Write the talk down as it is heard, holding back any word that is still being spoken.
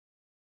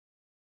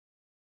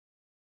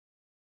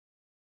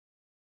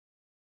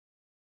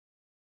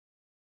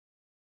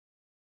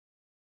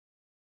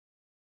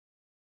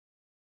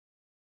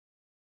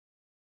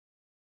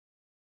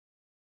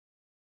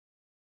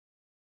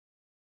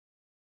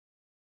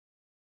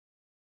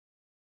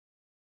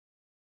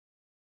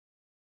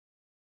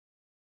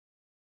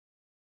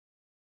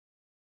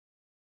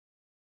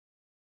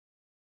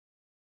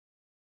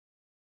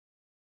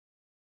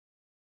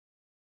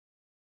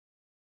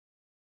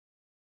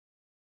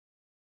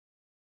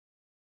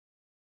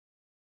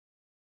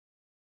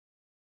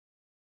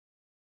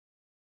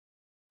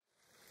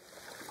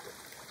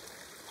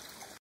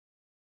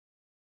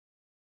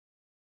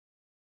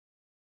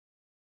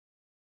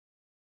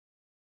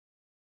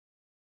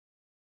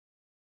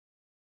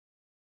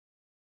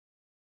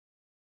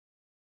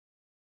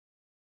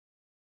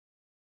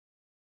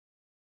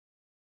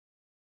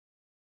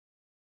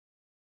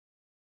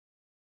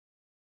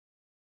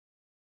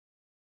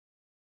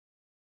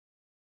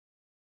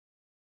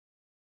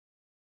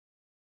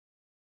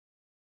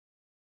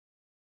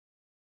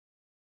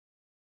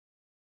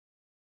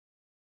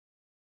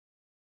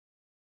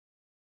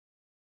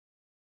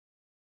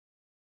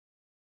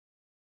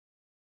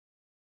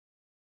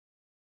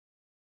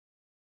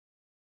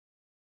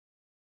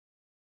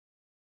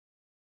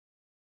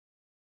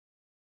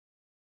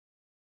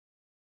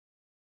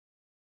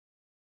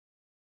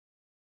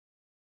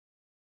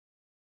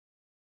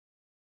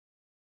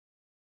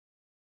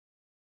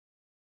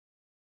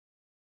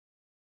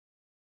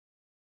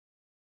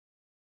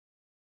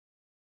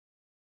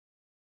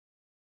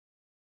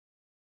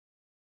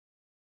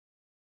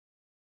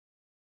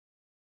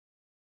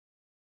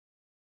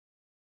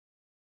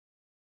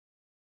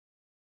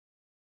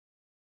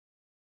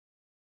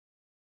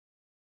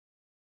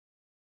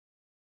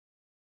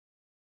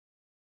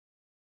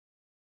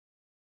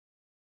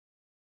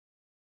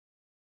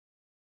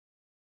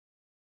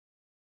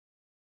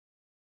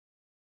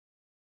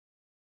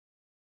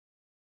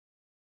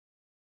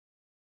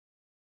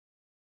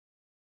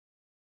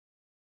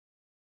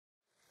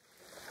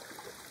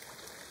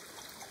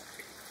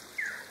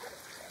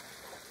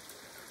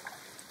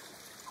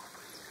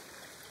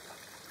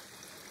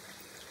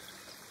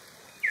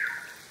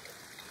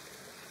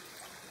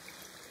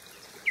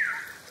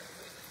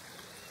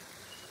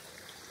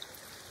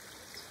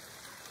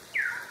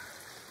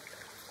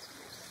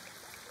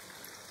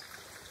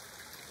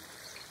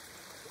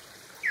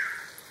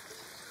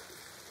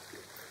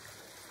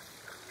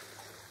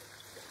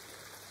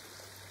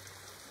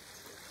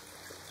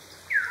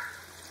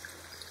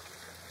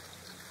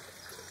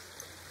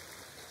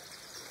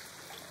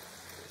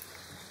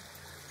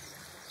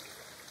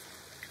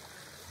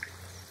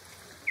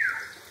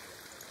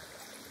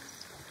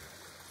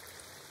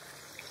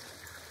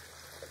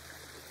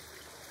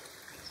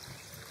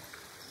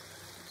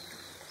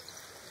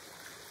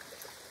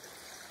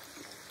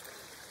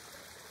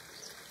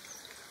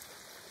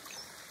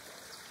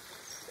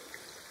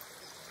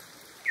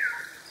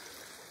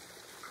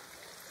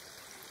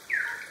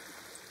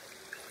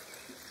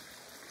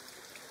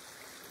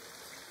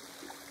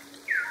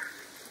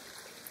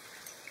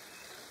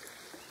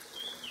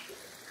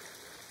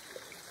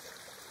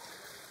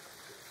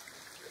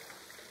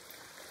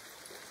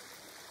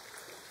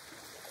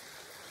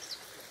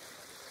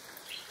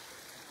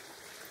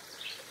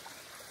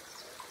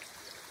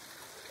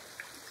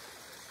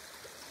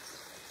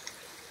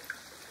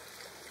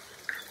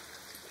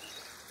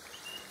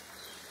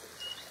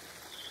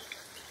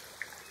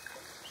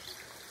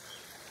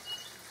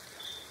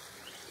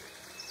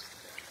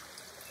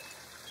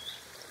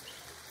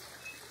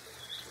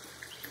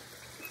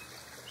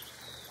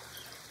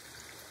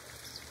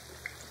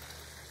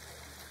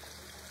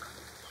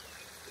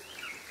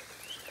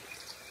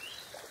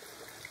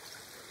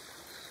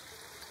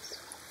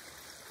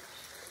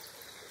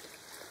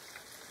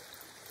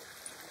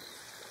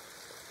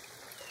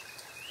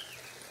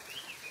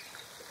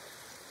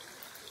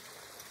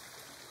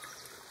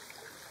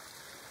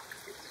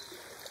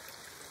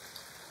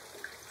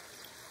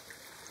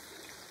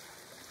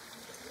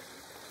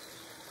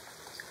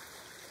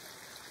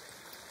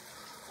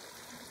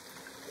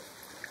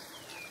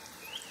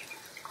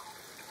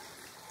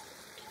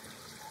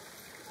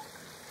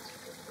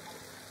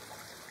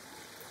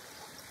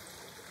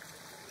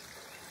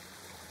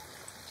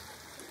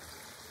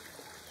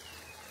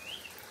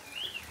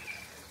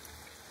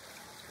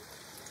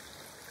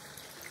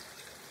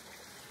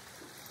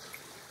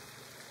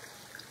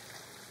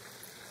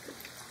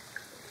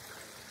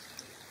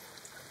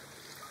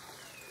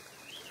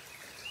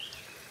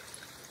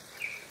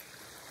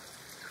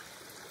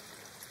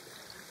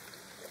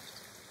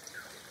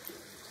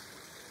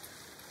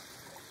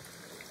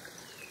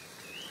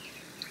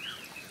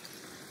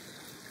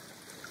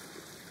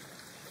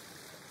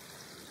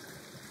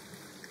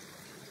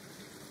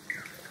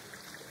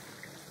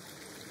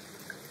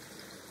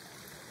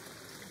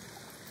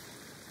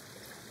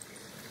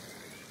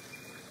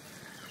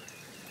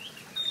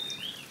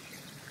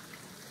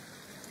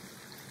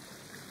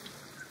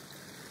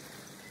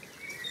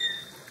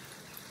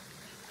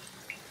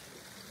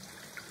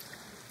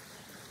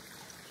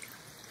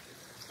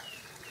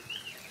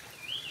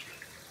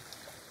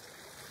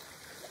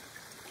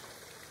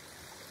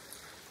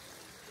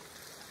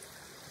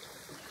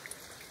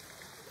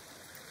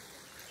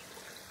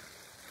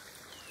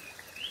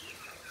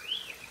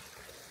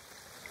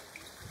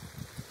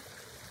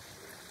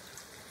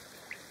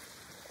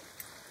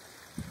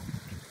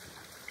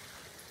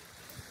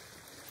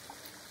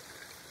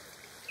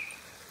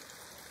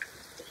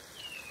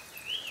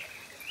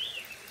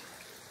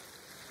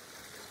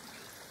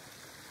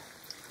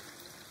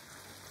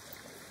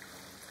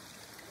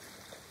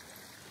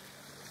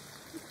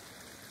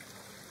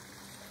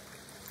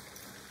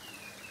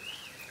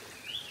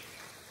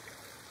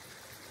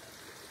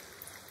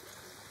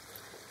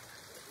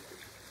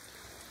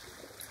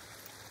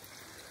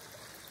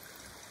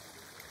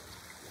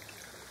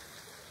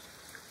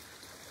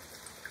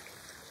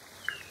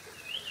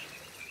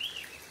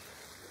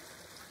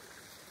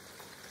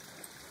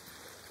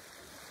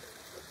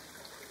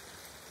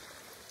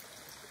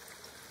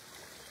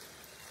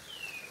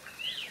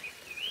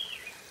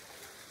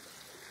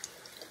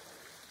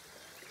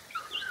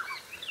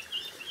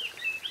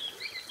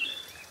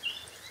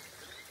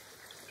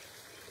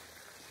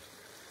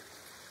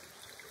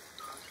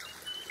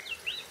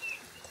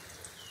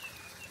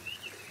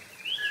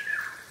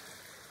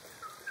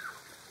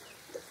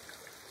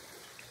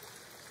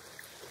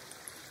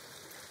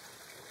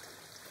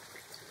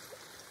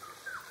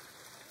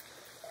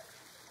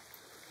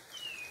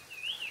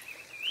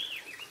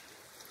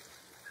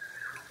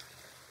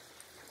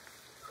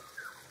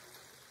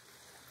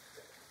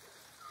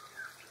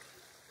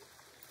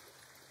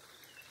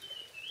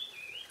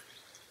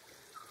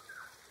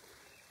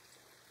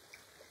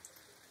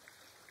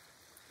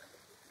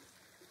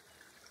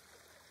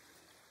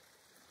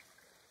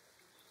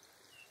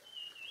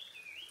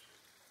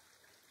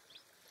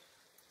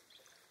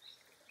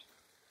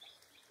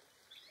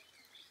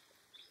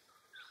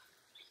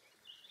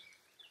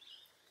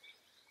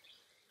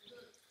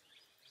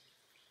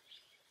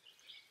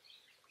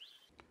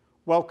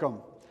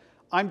Welcome.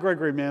 I'm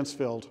Gregory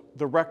Mansfield,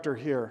 the rector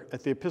here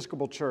at the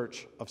Episcopal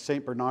Church of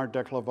St. Bernard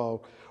de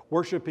Clairvaux,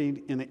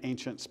 worshiping in the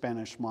ancient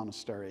Spanish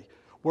monastery.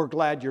 We're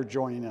glad you're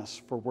joining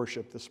us for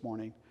worship this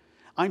morning.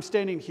 I'm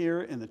standing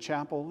here in the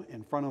chapel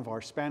in front of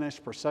our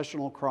Spanish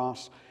processional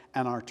cross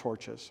and our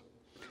torches.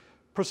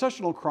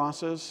 Processional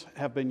crosses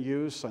have been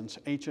used since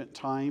ancient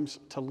times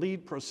to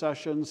lead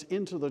processions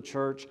into the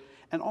church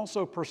and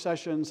also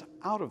processions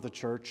out of the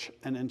church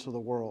and into the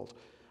world.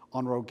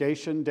 On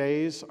rogation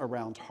days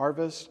around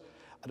harvest,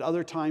 at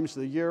other times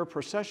of the year,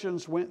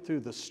 processions went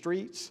through the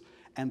streets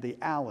and the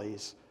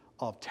alleys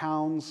of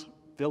towns,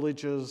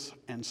 villages,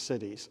 and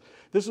cities.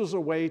 This was a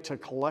way to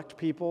collect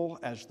people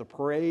as the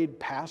parade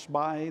passed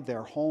by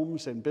their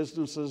homes and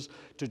businesses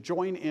to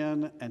join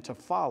in and to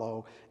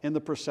follow in the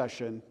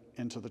procession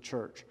into the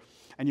church.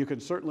 And you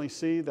can certainly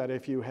see that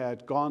if you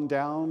had gone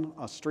down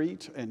a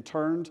street and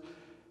turned,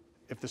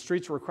 if the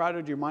streets were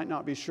crowded, you might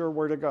not be sure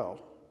where to go.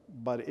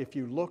 But if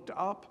you looked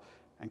up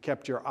and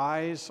kept your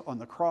eyes on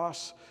the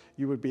cross,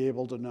 you would be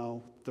able to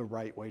know the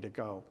right way to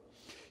go.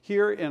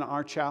 Here in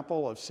our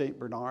chapel of St.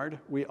 Bernard,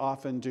 we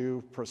often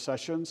do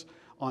processions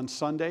on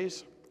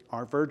Sundays.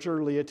 Our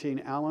verger,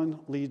 Leontine Allen,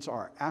 leads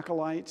our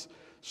acolytes,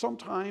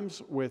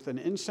 sometimes with an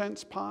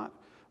incense pot,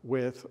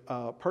 with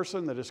a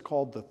person that is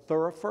called the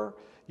thurifer,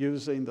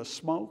 using the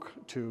smoke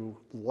to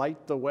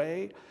light the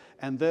way,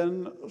 and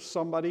then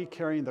somebody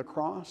carrying the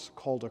cross,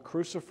 called a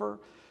crucifer,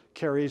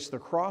 carries the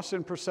cross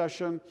in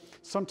procession,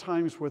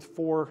 sometimes with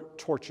 4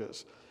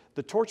 torches.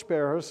 The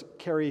torchbearers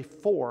carry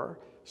 4,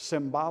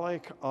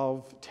 symbolic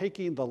of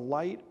taking the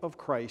light of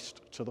Christ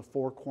to the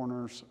 4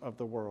 corners of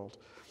the world.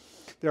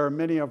 There are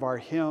many of our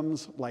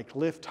hymns, like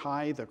Lift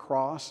High the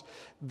Cross,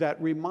 that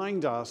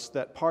remind us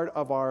that part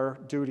of our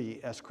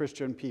duty as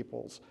Christian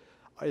peoples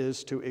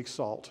is to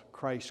exalt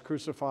Christ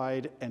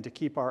crucified and to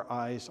keep our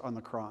eyes on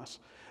the cross.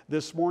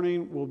 This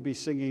morning we'll be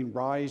singing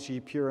Rise Ye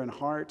Pure in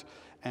Heart,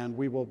 and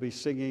we will be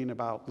singing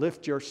about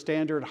Lift Your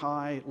Standard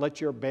High, Let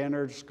Your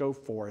Banners Go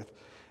Forth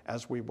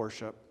as we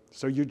worship.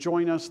 So you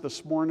join us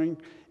this morning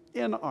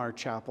in our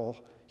chapel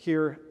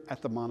here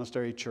at the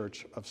Monastery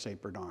Church of St.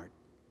 Bernard.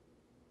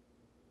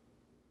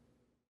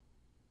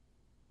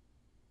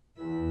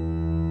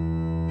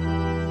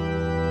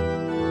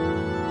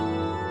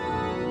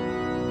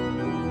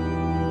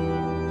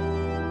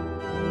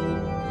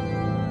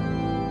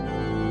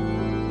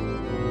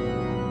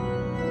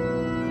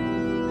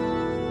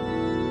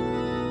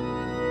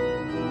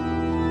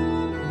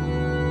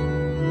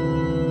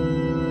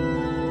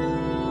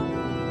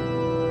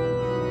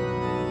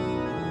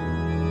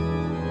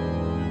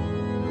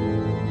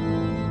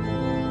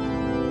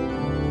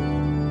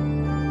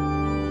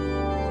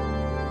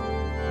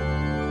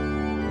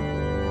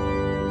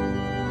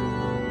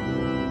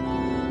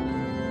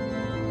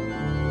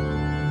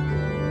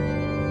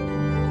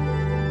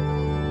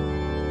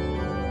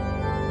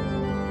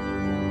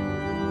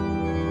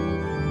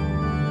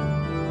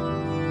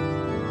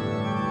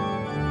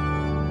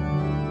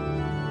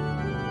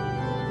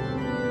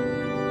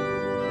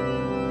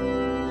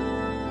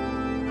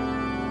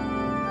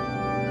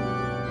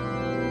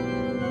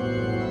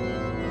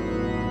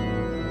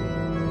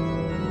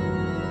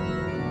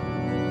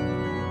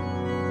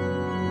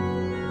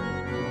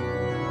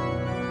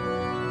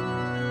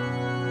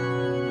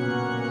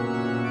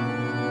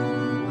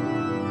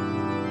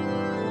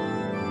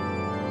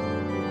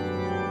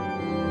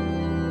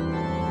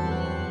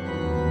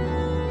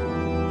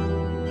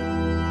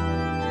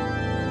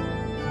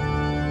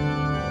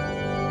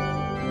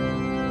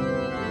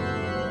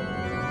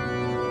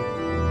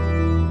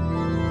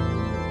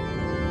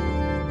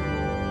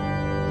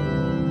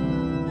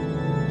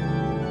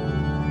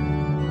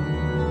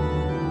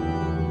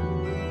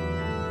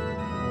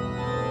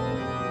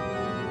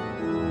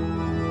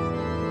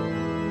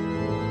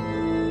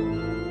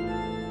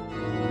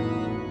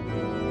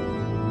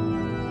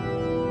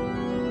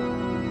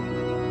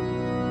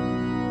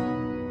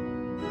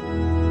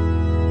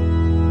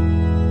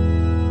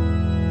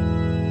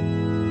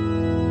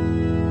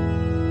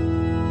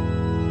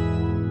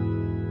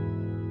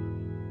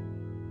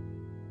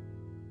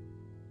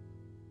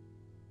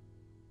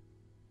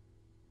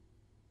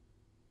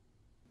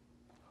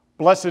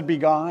 Blessed be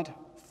God,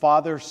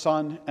 Father,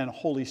 Son, and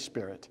Holy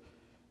Spirit,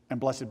 and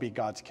blessed be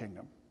God's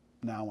kingdom,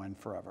 now and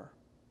forever.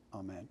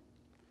 Amen.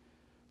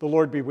 The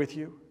Lord be with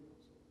you.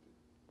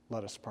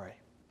 Let us pray.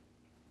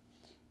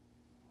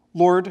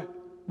 Lord,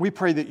 we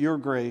pray that your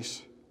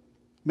grace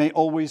may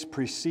always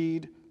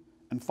precede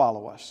and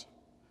follow us,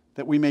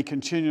 that we may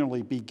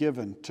continually be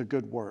given to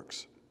good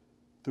works.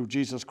 Through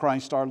Jesus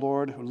Christ our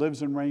Lord, who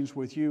lives and reigns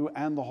with you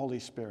and the Holy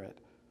Spirit,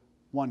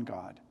 one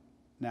God,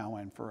 now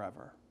and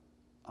forever.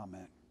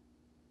 Amen.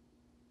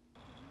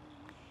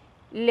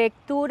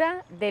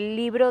 Lectura del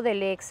libro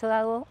del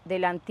Éxodo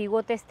del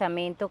Antiguo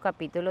Testamento,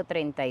 capítulo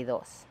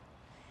 32.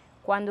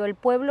 Cuando el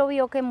pueblo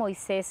vio que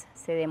Moisés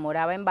se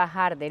demoraba en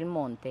bajar del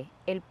monte,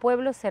 el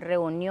pueblo se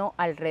reunió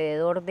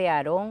alrededor de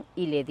Aarón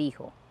y le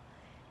dijo: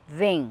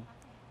 Ven,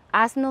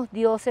 haznos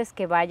dioses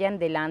que vayan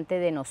delante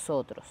de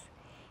nosotros.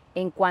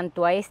 En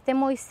cuanto a este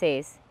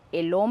Moisés,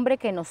 el hombre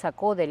que nos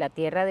sacó de la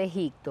tierra de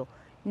Egipto,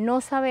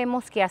 no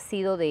sabemos qué ha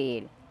sido de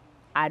él.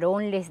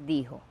 Aarón les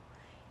dijo: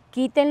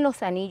 quiten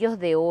los anillos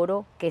de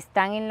oro que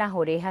están en las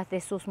orejas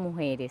de sus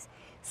mujeres,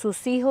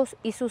 sus hijos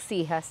y sus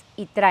hijas,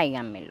 y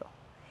tráiganmelo.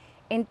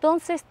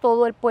 Entonces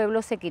todo el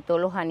pueblo se quitó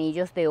los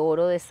anillos de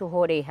oro de sus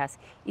orejas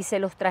y se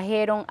los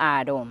trajeron a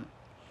Aarón.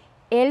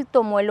 Él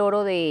tomó el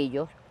oro de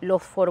ellos,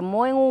 los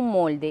formó en un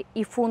molde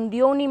y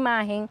fundió una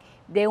imagen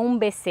de un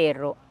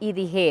becerro, y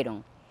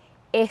dijeron: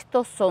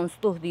 estos son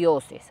tus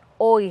dioses,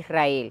 oh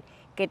Israel,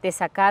 que te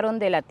sacaron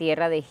de la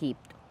tierra de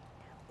Egipto.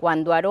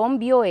 Cuando Aarón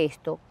vio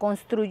esto,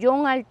 construyó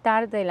un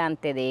altar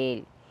delante de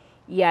él.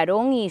 Y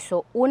Aarón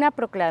hizo una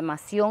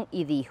proclamación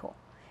y dijo: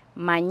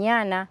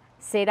 mañana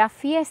será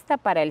fiesta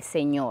para el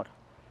Señor.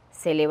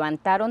 Se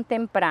levantaron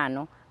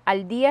temprano,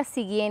 al día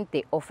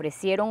siguiente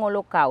ofrecieron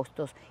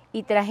holocaustos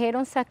y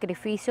trajeron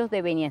sacrificios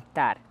de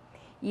bienestar.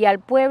 Y al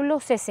pueblo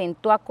se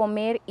sentó a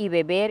comer y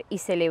beber y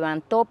se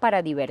levantó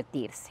para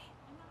divertirse.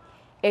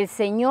 El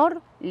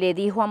Señor le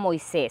dijo a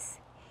Moisés: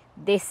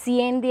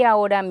 desciende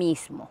ahora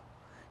mismo.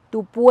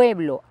 Tu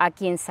pueblo, a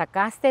quien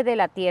sacaste de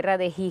la tierra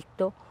de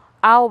Egipto,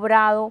 ha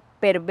obrado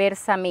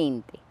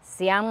perversamente.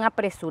 Se han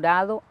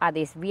apresurado a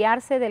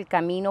desviarse del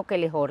camino que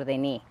les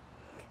ordené.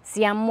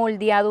 Se han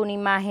moldeado una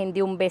imagen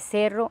de un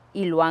becerro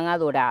y lo han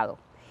adorado.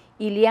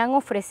 Y le han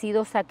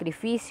ofrecido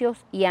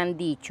sacrificios y han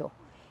dicho: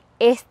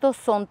 estos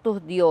son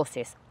tus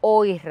dioses,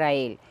 oh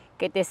Israel,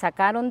 que te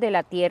sacaron de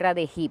la tierra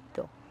de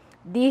Egipto.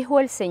 Dijo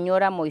el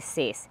Señor a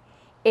Moisés: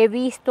 he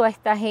visto a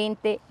esta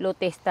gente lo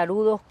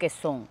testarudos que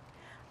son.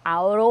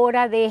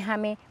 Ahora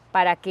déjame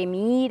para que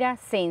mi ira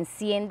se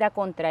encienda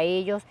contra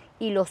ellos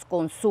y los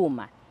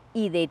consuma,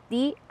 y de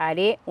ti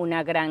haré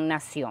una gran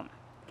nación.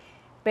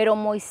 Pero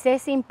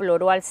Moisés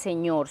imploró al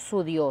Señor,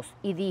 su Dios,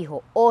 y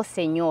dijo: oh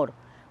Señor,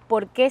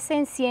 ¿por qué se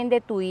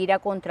enciende tu ira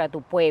contra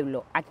tu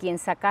pueblo, a quien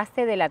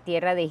sacaste de la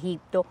tierra de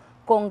Egipto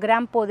con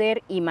gran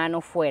poder y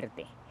mano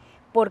fuerte?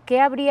 ¿Por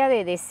qué habría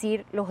de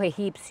decir los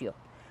egipcios: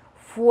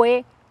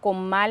 fue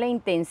con mala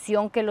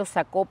intención que los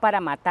sacó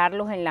para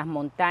matarlos en las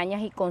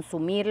montañas y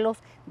consumirlos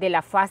de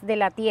la faz de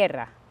la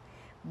tierra?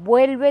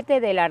 Vuélvete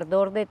del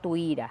ardor de tu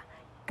ira,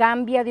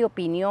 cambia de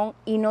opinión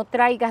y no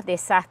traigas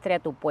desastre a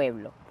tu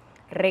pueblo.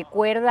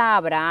 Recuerda a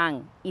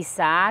Abraham,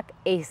 Isaac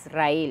e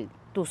Israel,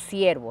 tus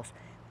siervos,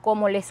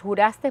 como les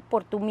juraste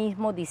por tú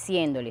mismo,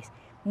 diciéndoles: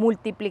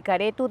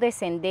 multiplicaré tu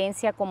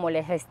descendencia como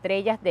las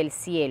estrellas del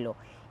cielo,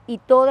 y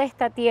toda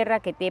esta tierra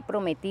que te he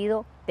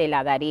prometido te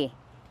la daré,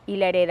 y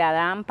la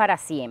heredarán para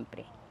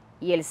siempre.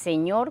 Y el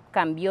Señor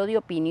cambió de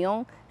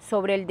opinión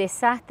sobre el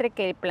desastre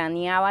que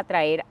planeaba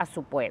traer a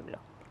su pueblo.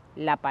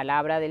 La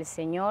palabra del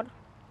Señor.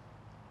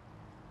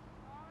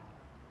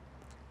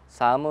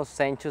 Salmos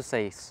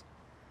 106.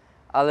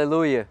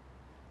 Aleluia!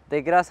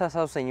 Dê graças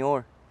ao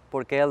Senhor,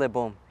 porque Ele é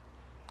bom,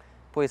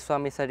 pois sua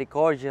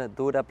misericórdia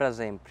dura para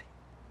sempre.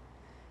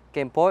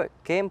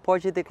 Quem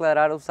pode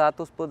declarar os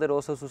atos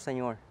poderosos do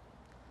Senhor,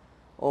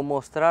 ou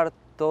mostrar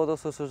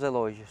todos os seus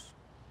elogios?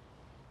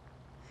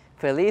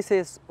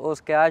 Felizes os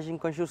que agem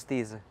com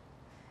justiça,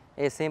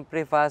 e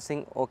sempre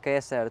fazem o que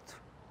é certo.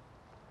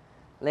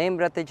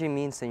 Lembra-te de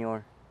mim,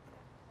 Senhor,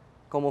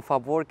 como o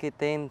favor que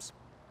tens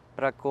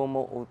para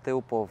como o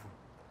teu povo.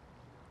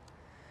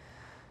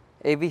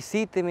 E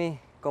visite-me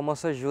como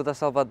sua ajuda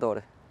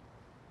salvadora,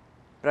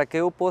 para que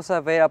eu possa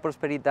ver a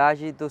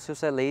prosperidade dos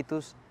seus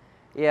eleitos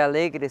e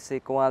alegre-se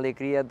com a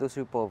alegria do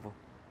seu povo,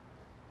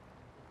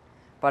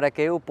 para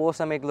que eu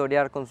possa me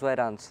gloriar com sua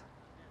herança.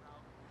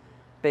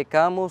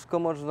 Pecamos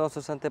como os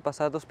nossos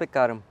antepassados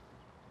pecaram.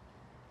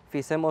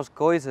 Fizemos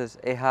coisas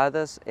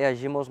erradas e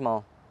agimos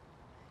mal.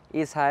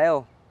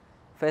 Israel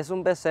fez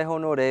um becerro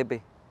no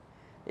Horebe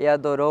e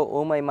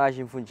adorou uma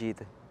imagem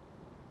fundida.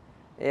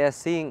 E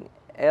assim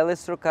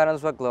eles trocaram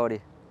sua glória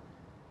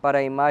para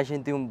a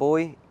imagem de um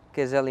boi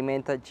que se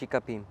alimenta de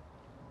capim.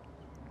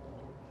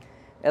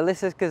 Eles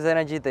se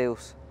esqueceram de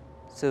Deus,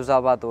 seu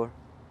Salvador,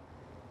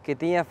 que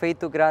tinha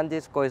feito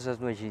grandes coisas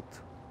no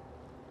Egito.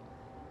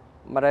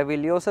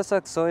 Maravilhosas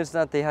ações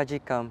na terra de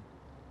Cam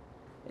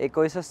e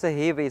coisas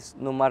terríveis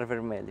no Mar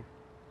Vermelho.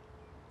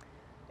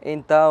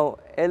 Então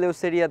ele o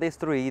seria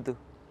destruído,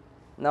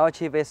 não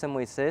tivesse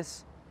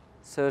Moisés,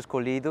 seu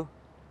escolhido,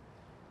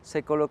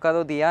 se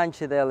colocado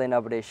diante dele na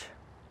brecha,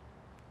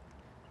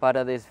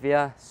 para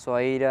desviar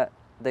sua ira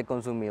de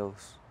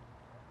consumi-los.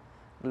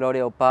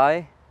 Glória ao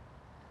Pai,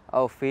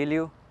 ao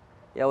Filho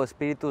e ao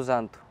Espírito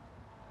Santo,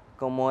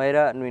 como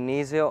era no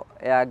início,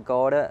 e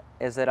agora,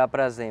 e será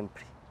para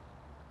sempre.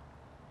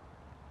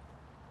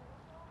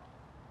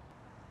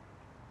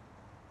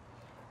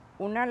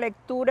 Una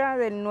lectura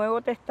del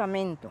Nuevo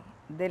Testamento,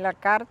 de la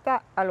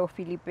carta a los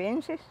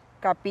Filipenses,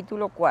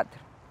 capítulo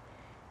 4.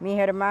 Mis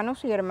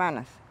hermanos y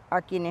hermanas,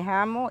 a quienes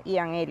amo y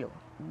anhelo,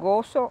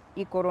 gozo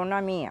y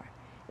corona mía,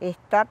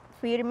 estad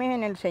firmes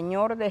en el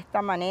Señor de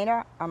esta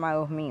manera,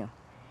 amados míos.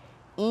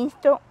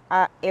 Insto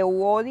a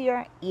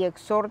Euodia y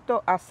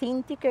exhorto a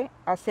Síntique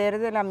a ser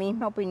de la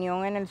misma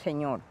opinión en el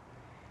Señor.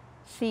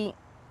 Si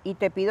Y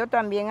te pido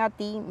también a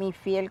ti, mi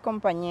fiel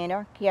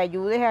compañera, que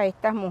ayudes a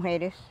estas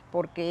mujeres,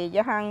 porque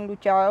ellas han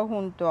luchado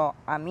junto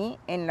a mí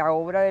en la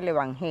obra del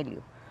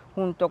Evangelio,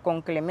 junto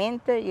con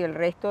Clemente y el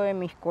resto de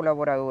mis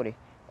colaboradores,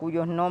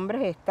 cuyos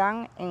nombres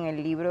están en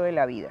el libro de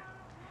la vida.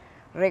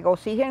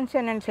 Regocíjense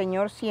en el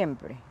Señor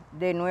siempre.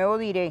 De nuevo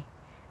diré,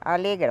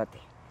 alégrate,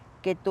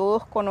 que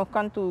todos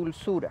conozcan tu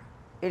dulzura.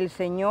 El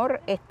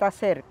Señor está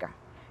cerca.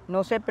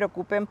 No se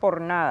preocupen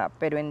por nada,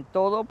 pero en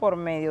todo, por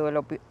medio de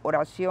la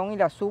oración y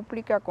la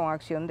súplica con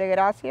acción de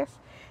gracias,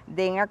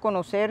 den a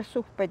conocer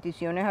sus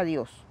peticiones a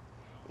Dios.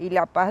 Y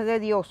la paz de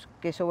Dios,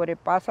 que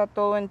sobrepasa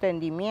todo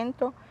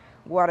entendimiento,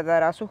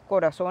 guardará sus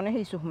corazones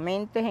y sus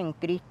mentes en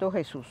Cristo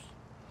Jesús.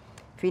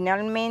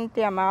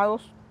 Finalmente,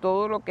 amados,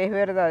 todo lo que es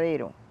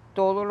verdadero,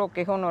 todo lo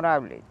que es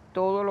honorable,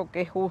 todo lo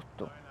que es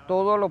justo,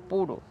 todo lo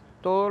puro,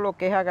 todo lo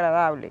que es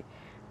agradable,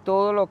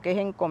 todo lo que es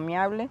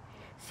encomiable,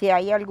 si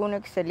hay alguna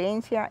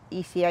excelencia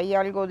y si hay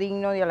algo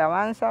digno de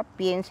alabanza,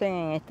 piensen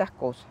en estas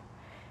cosas.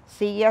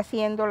 Sigue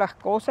haciendo las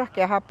cosas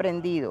que has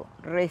aprendido,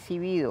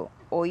 recibido,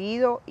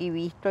 oído y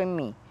visto en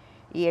mí,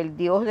 y el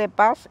Dios de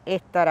paz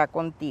estará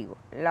contigo.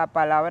 La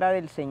palabra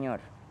del Señor.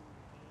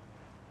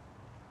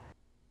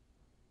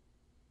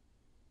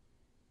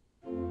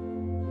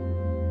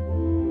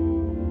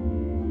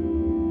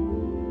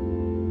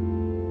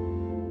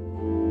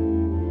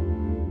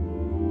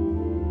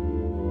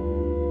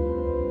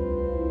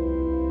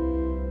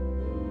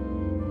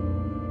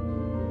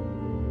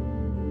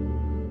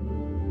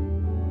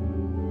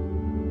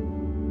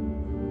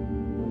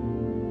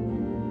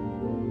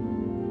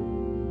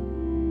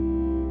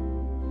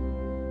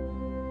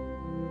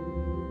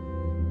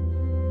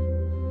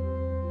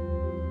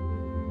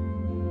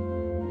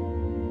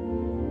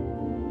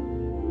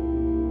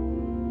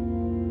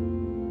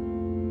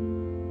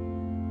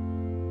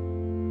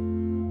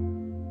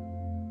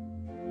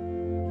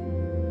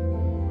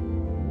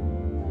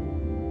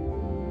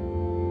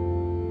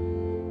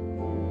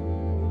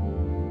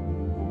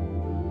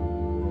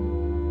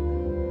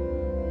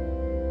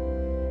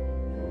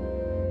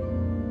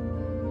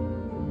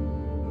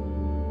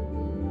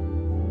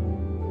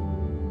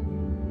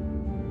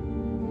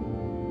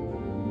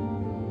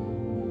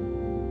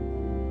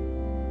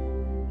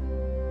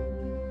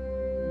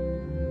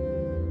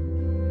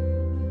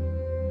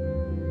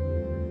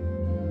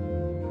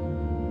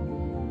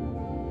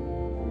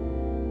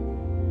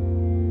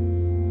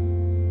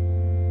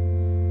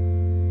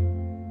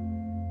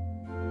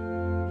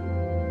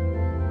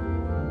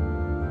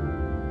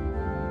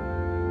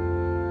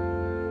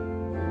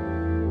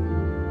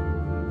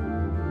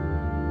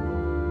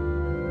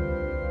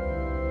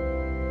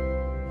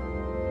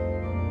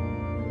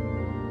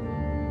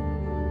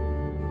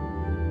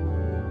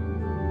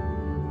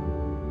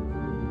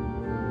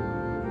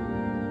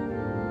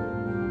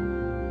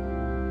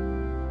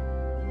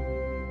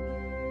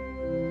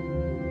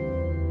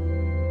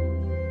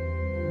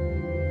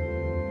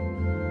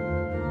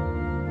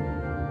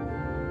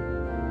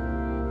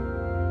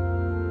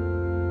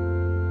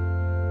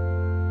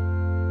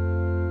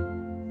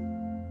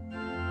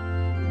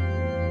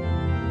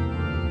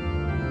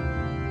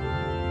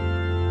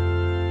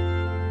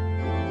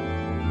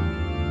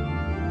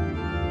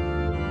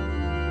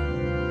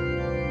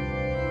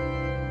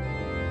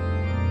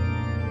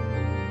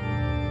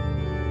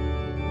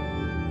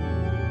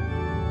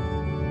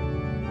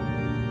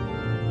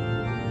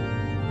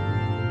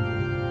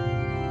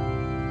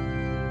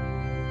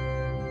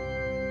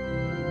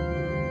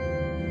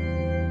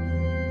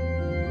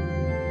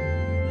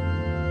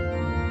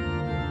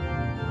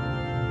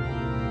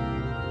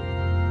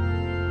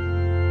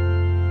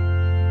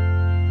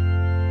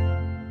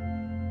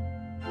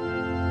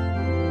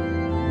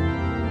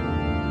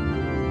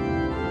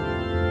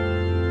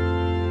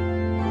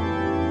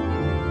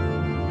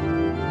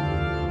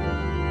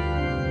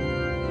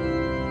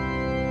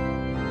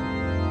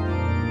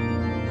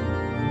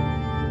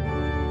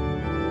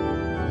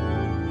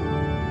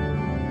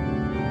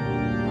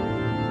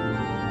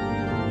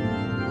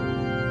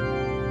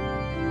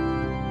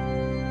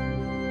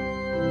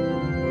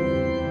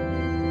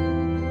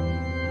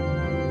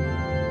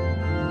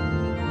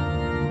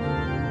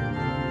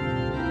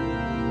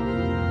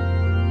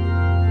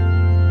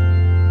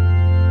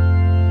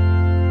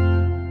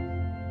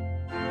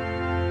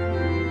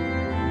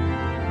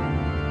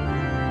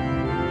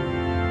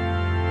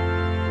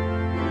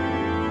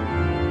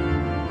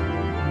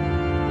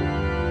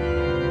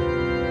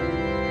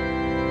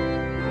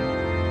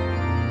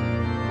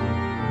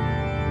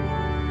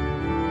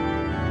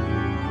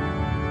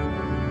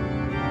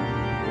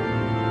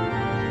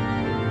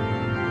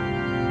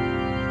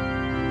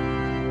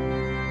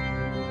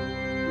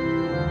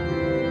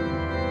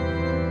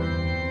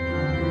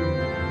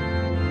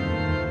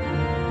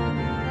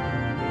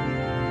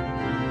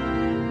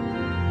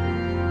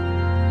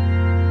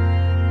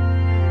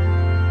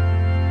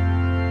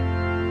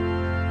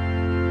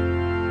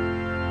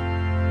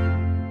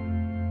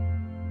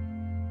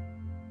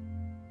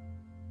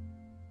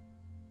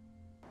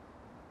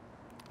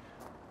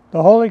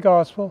 The Holy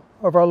Gospel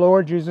of our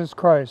Lord Jesus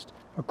Christ,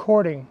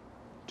 according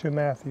to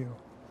Matthew.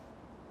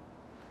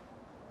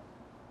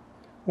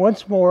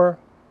 Once more,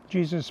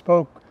 Jesus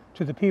spoke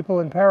to the people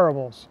in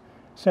parables,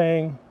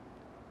 saying,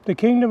 "The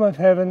kingdom of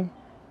heaven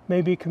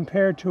may be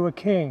compared to a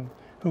king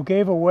who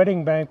gave a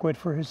wedding banquet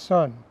for his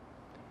son.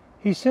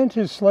 He sent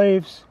his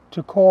slaves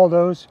to call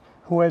those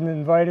who had been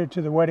invited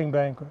to the wedding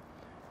banquet,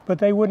 but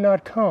they would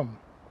not come.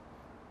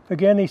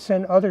 Again he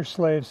sent other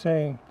slaves,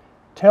 saying,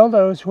 'Tell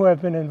those who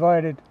have been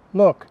invited,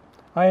 look,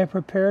 I have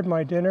prepared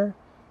my dinner,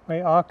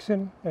 my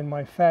oxen and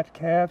my fat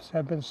calves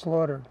have been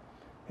slaughtered,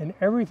 and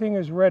everything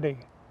is ready.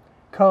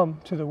 Come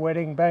to the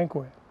wedding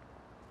banquet.'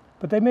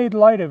 But they made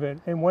light of it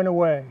and went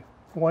away,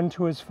 one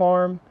to his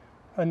farm,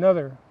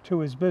 another to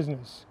his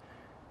business,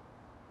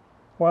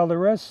 while the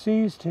rest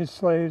seized his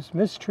slaves,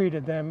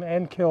 mistreated them,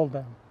 and killed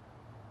them.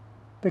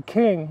 The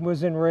king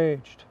was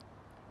enraged.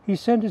 He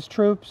sent his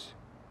troops,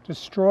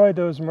 destroyed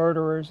those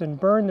murderers, and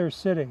burned their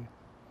city.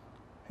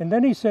 And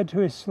then he said to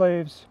his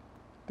slaves,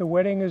 'The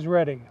wedding is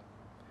ready,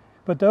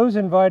 but those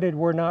invited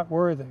were not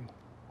worthy.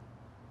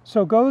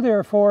 So go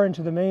therefore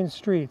into the main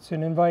streets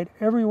and invite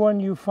everyone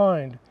you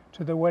find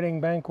to the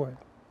wedding banquet.'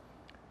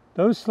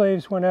 Those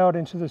slaves went out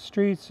into the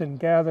streets and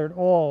gathered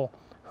all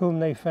whom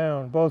they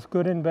found, both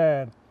good and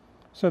bad,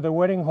 so the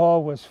wedding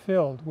hall was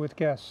filled with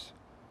guests.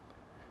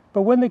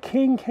 But when the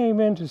king came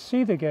in to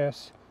see the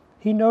guests,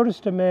 he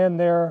noticed a man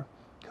there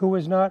who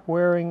was not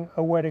wearing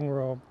a wedding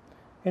robe.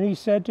 And he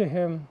said to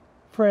him,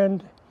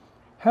 'Friend,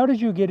 how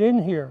did you get in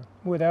here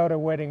without a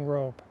wedding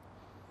robe?'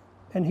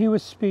 And he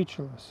was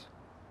speechless.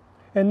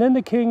 And then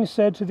the king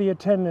said to the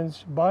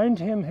attendants, 'Bind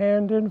him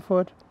hand and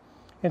foot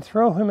and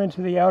throw him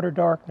into the outer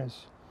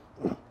darkness,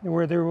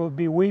 where there will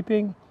be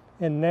weeping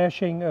and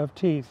gnashing of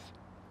teeth.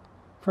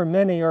 For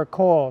many are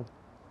called,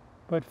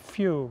 but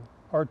few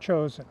are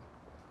chosen.'"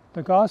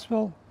 The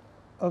Gospel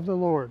of the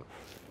Lord.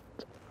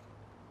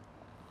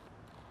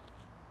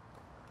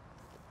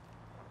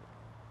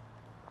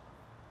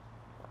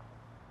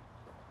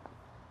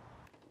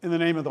 In the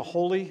name of the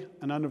Holy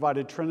and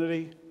Undivided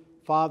Trinity,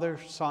 Father,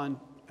 Son,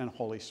 and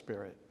Holy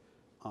Spirit.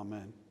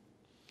 Amen.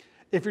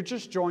 If you're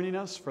just joining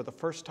us for the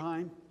first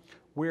time,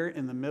 we're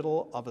in the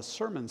middle of a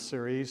sermon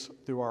series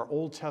through our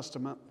Old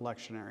Testament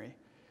lectionary.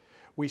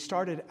 We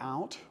started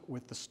out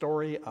with the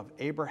story of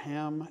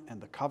Abraham and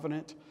the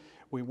covenant.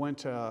 We went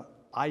to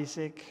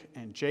Isaac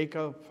and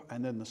Jacob,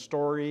 and then the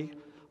story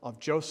of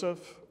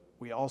Joseph.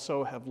 We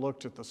also have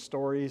looked at the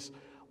stories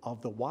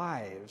of the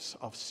wives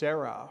of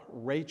Sarah,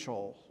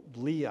 Rachel,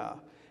 Leah,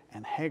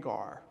 and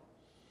Hagar.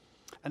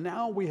 And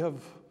now we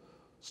have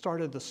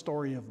started the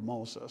story of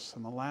Moses.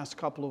 In the last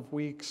couple of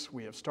weeks,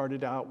 we have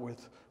started out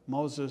with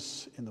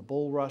Moses in the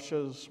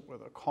bulrushes,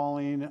 with a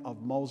calling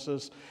of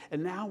Moses,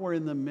 and now we're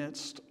in the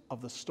midst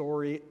of the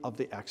story of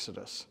the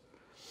Exodus.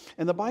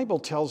 And the Bible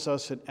tells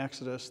us in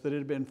Exodus that it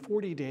had been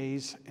 40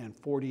 days and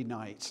 40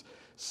 nights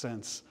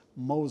since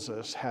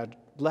Moses had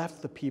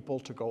left the people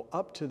to go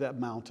up to that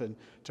mountain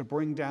to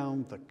bring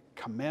down the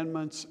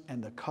commandments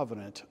and the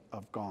covenant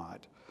of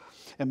God.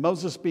 And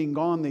Moses being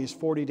gone these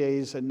 40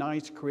 days and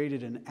nights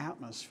created an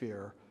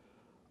atmosphere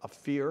of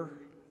fear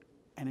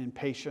and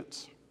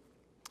impatience.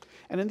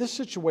 And in this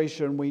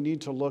situation, we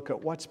need to look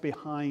at what's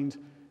behind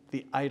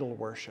the idol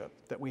worship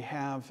that we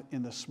have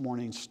in this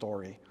morning's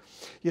story.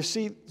 You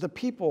see, the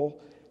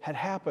people had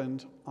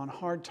happened on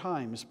hard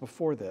times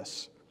before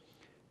this.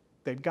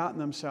 They'd gotten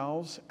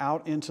themselves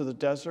out into the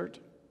desert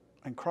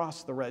and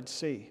crossed the Red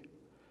Sea.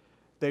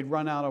 They'd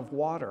run out of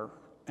water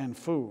and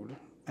food,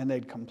 and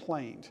they'd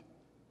complained.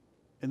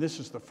 And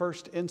this is the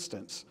first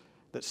instance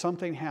that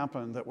something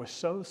happened that was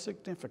so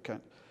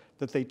significant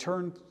that they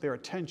turned their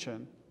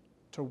attention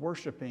to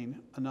worshiping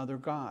another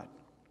god.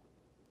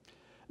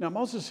 Now,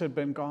 Moses had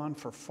been gone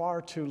for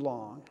far too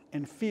long,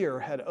 and fear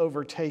had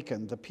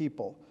overtaken the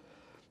people.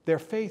 Their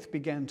faith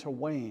began to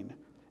wane,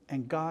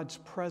 and God's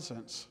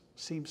presence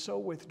seemed so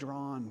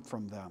withdrawn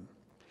from them.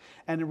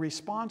 And in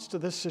response to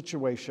this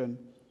situation,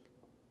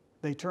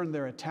 they turned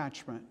their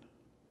attachment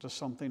to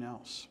something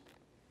else.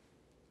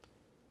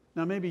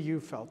 Now, maybe you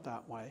felt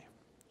that way,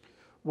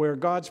 where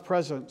God's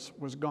presence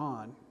was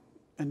gone,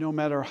 and no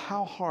matter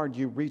how hard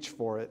you reach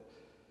for it,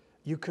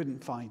 you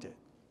couldn't find it.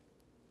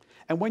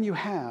 And when you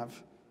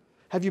have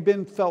you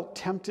been felt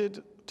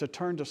tempted to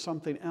turn to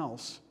something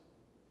else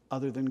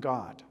other than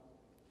God?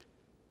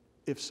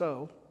 If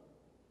so,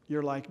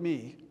 you're like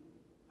me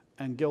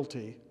and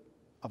guilty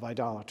of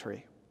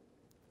idolatry.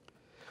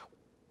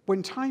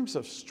 When times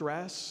of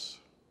stress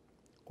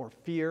or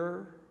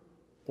fear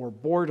or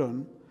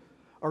boredom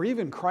or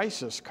even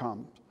crisis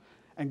come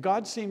and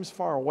God seems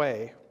far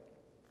away,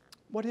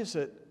 what is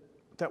it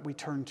that we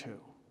turn to?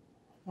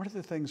 What are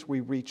the things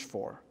we reach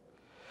for?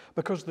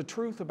 Because the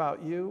truth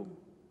about you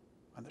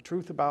and the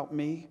truth about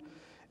me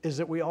is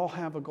that we all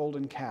have a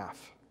golden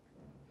calf.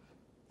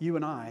 You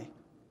and I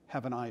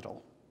have an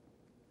idol.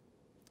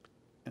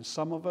 And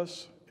some of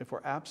us, if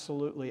we're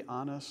absolutely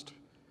honest,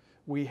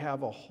 we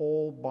have a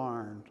whole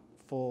barn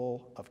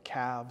full of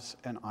calves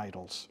and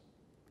idols.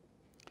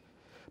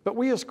 But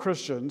we as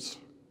Christians,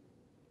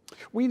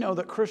 we know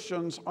that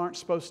Christians aren't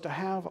supposed to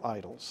have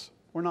idols.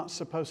 We're not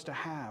supposed to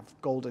have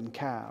golden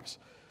calves.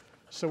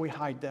 So we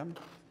hide them,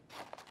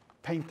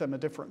 paint them a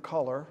different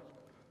color,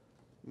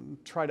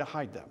 and try to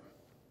hide them.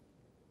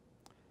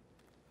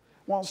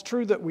 While it's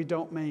true that we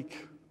don't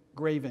make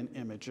graven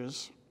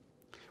images,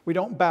 we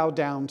don't bow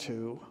down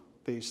to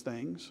these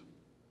things,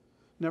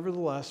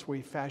 nevertheless,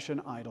 we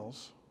fashion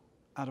idols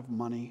out of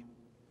money,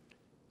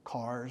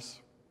 cars,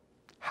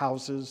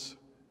 houses,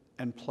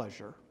 and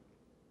pleasure.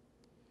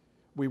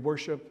 We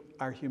worship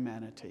our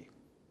humanity.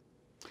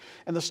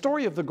 And the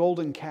story of the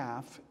golden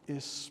calf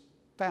is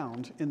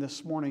found in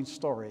this morning's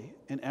story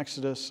in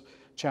Exodus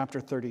chapter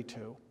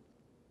 32.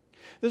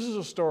 This is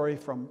a story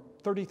from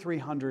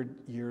 3,300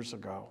 years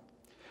ago.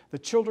 The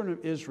children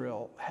of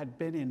Israel had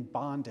been in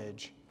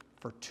bondage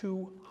for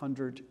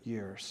 200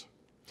 years.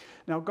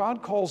 Now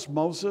God calls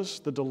Moses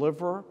the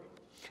deliverer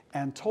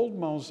and told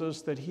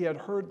Moses that he had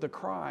heard the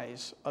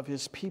cries of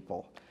his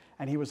people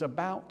and he was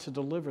about to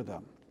deliver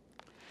them.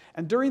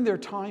 And during their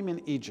time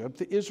in Egypt,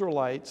 the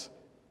Israelites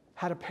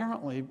had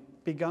apparently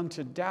begun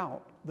to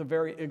doubt the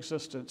very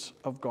existence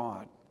of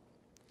God.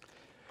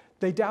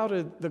 They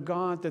doubted the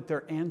God that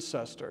their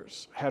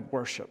ancestors had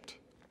worshiped,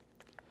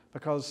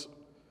 because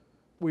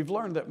we've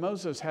learned that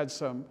Moses had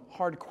some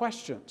hard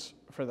questions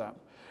for them.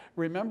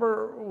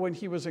 Remember when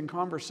he was in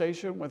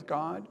conversation with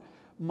God,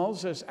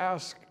 Moses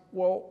asked,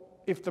 well,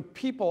 if the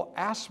people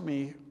ask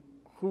me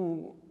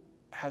who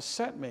has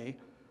sent me,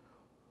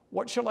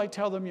 what shall I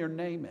tell them your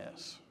name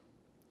is?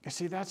 You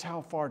see, that's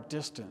how far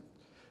distant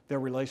their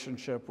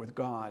relationship with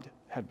God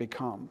had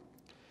become.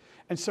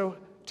 And so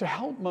to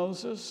help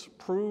Moses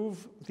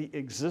prove the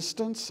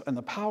existence and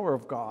the power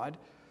of God,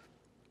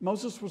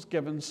 Moses was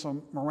given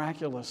some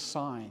miraculous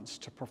signs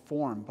to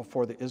perform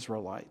before the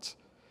Israelites.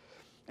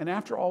 And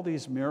after all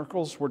these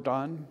miracles were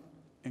done,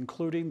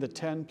 including the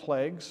 10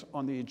 plagues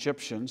on the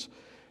Egyptians,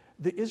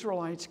 the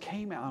Israelites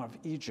came out of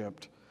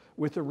Egypt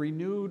with a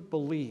renewed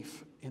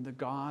belief in the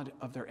God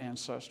of their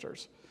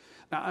ancestors.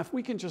 Now, if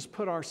we can just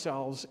put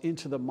ourselves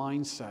into the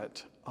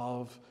mindset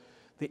of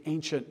the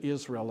ancient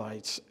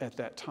Israelites at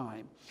that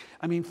time.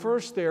 I mean,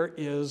 first there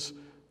is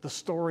the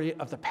story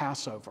of the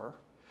Passover,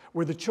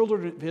 where the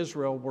children of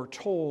Israel were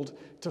told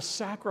to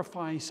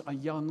sacrifice a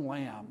young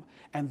lamb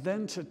and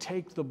then to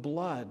take the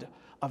blood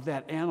of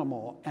that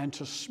animal and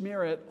to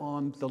smear it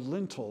on the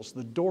lintels,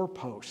 the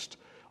doorpost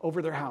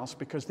over their house,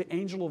 because the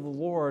angel of the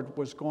Lord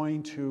was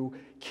going to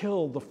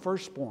kill the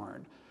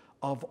firstborn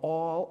of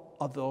all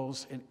of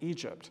those in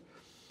Egypt.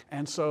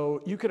 And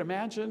so you could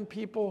imagine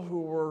people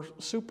who were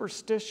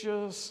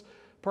superstitious,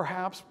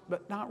 perhaps,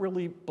 but not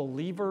really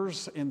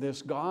believers in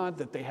this God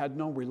that they had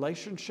no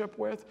relationship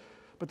with,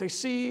 but they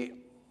see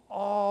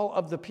all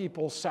of the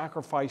people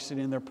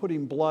sacrificing and they're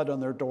putting blood on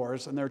their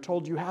doors and they're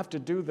told, you have to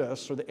do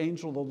this or the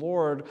angel of the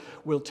Lord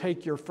will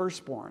take your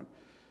firstborn.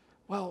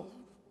 Well,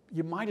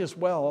 you might as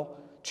well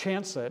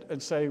chance it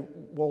and say,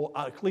 well,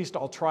 at least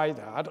I'll try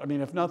that. I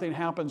mean, if nothing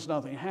happens,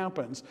 nothing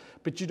happens.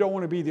 But you don't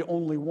want to be the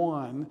only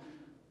one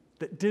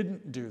that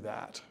didn't do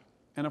that.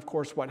 And of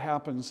course, what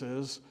happens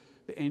is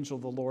the angel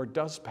of the Lord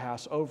does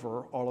pass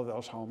over all of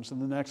those homes.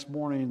 And the next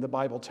morning, the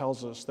Bible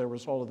tells us there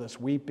was all of this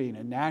weeping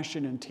and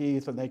gnashing in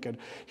teeth, and they could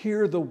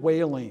hear the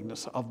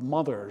wailings of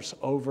mothers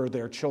over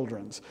their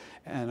children's.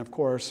 And of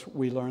course,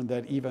 we learned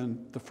that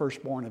even the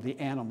firstborn of the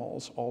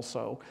animals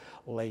also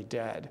lay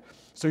dead.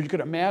 So you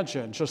could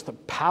imagine just the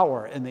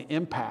power and the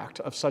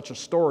impact of such a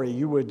story.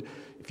 You would,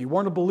 if you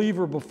weren't a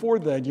believer before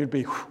then, you'd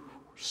be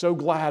so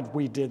glad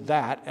we did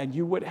that, and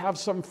you would have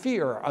some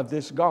fear of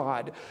this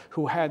God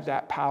who had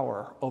that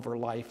power over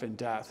life and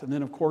death. And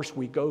then, of course,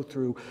 we go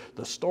through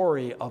the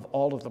story of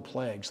all of the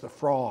plagues, the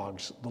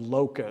frogs, the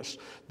locusts,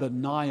 the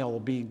Nile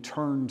being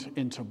turned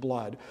into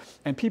blood.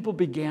 And people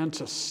began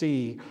to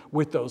see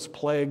with those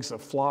plagues of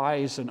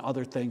flies and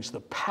other things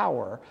the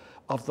power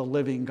of the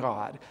living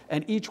God.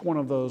 And each one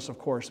of those, of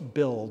course,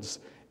 builds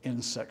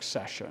in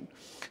succession.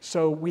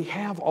 So we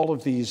have all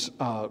of these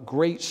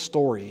great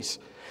stories,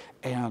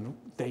 and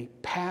they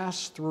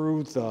pass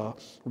through the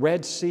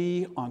Red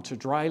Sea onto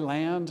dry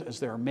land as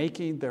they're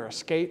making their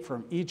escape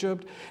from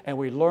Egypt. And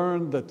we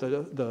learn that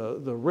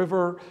the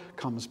river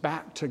comes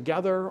back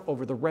together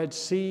over the Red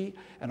Sea,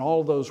 and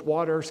all those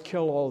waters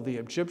kill all the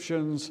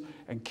Egyptians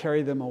and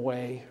carry them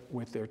away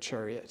with their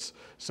chariots.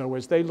 So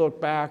as they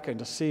look back and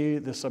to see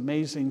this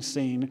amazing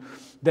scene,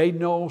 they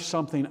know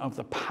something of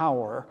the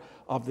power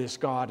of this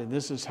God, and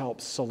this has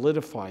helped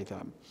solidify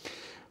them.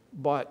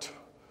 But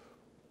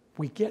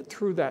we get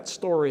through that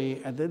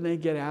story, and then they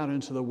get out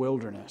into the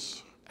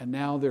wilderness, and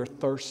now they're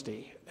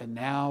thirsty, and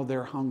now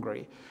they're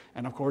hungry.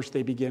 And of course,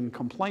 they begin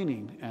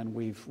complaining, and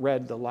we've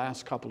read the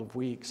last couple of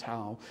weeks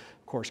how,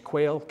 of course,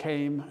 quail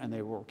came, and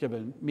they were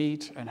given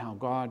meat, and how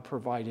God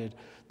provided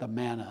the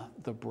manna,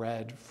 the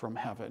bread from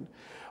heaven.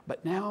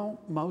 But now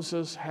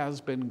Moses has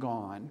been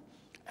gone,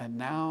 and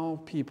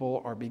now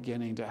people are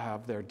beginning to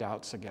have their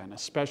doubts again,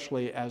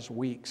 especially as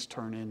weeks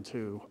turn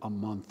into a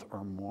month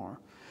or more.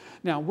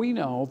 Now, we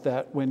know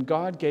that when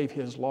God gave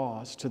his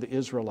laws to the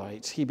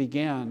Israelites, he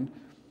began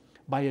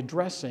by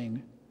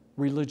addressing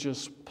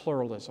religious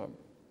pluralism.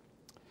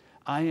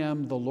 I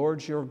am the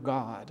Lord your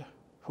God,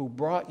 who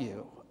brought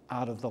you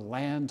out of the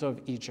land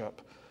of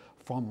Egypt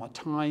from a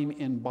time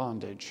in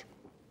bondage.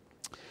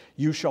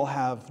 You shall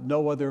have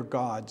no other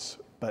gods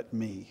but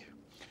me.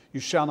 You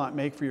shall not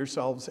make for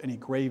yourselves any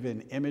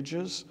graven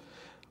images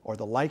or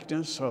the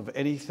likeness of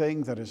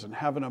anything that is in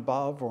heaven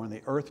above or in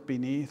the earth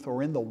beneath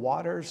or in the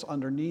waters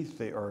underneath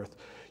the earth.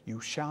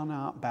 You shall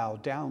not bow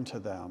down to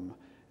them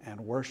and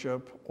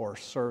worship or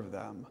serve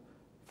them,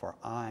 for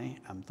I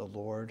am the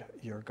Lord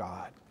your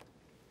God.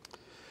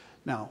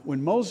 Now,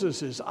 when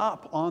Moses is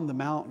up on the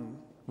mountain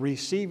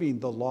receiving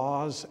the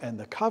laws and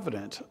the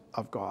covenant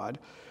of God,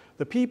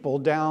 the people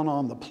down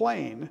on the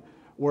plain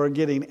were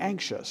getting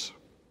anxious.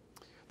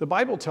 The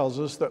Bible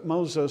tells us that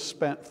Moses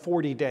spent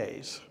 40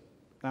 days.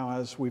 Now,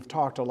 as we've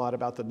talked a lot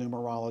about the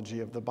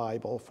numerology of the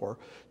Bible, for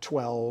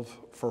 12,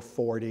 for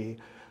 40,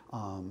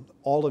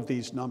 all of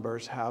these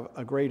numbers have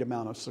a great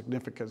amount of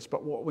significance,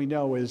 but what we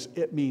know is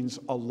it means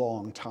a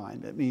long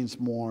time. It means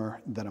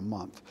more than a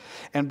month.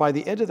 And by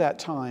the end of that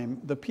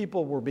time, the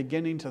people were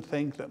beginning to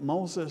think that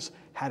Moses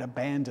had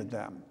abandoned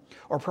them,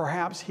 or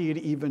perhaps he had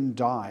even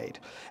died.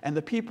 And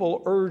the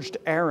people urged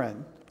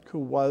Aaron, who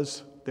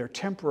was their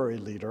temporary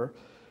leader,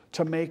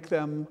 to make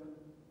them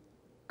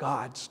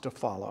gods to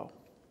follow.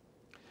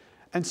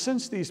 And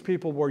since these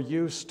people were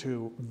used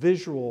to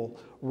visual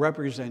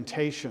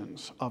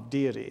representations of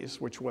deities,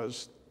 which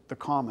was the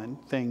common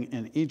thing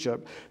in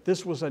Egypt,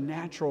 this was a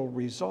natural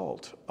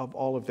result of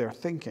all of their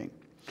thinking.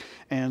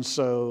 And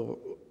so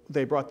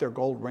they brought their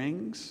gold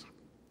rings,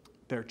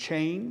 their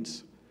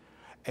chains,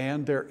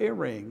 and their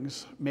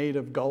earrings made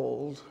of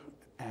gold,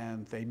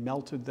 and they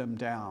melted them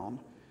down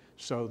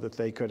so that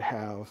they could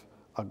have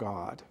a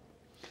god.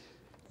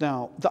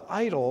 Now, the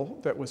idol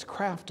that was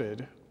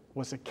crafted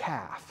was a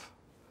calf.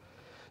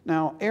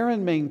 Now,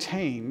 Aaron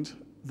maintained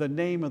the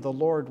name of the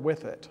Lord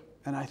with it.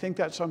 And I think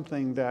that's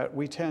something that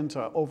we tend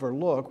to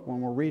overlook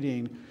when we're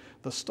reading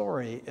the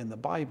story in the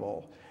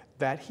Bible,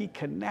 that he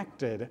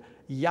connected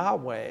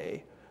Yahweh,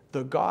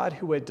 the God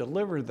who had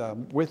delivered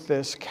them, with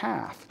this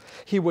calf.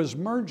 He was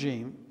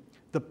merging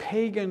the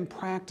pagan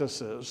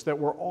practices that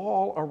were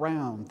all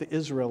around the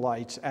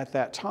Israelites at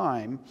that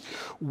time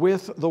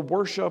with the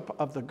worship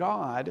of the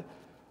God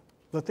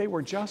that they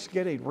were just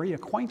getting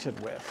reacquainted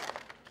with,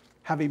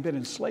 having been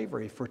in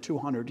slavery for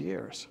 200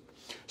 years.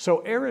 So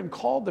Aaron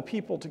called the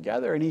people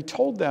together and he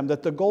told them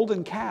that the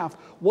golden calf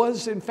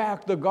was in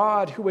fact the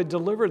God who had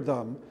delivered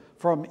them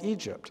from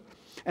Egypt.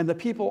 And the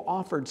people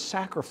offered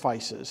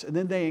sacrifices, and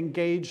then they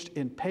engaged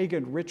in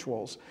pagan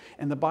rituals,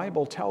 and the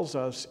Bible tells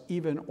us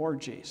even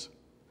orgies.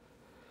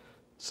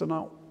 So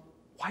now,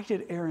 why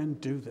did Aaron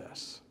do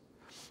this?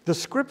 The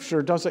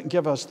scripture doesn't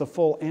give us the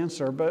full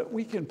answer, but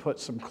we can put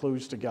some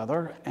clues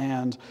together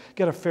and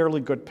get a fairly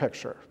good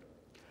picture.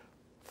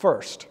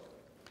 First,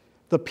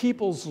 the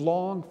people's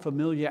long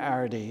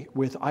familiarity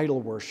with idol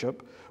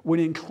worship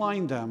would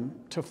incline them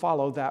to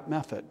follow that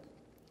method.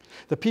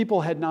 The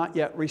people had not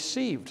yet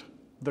received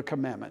the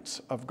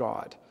commandments of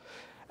God,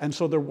 and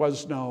so there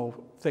was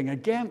no thing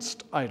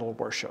against idol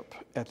worship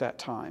at that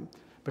time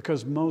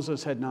because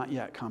Moses had not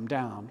yet come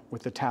down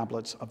with the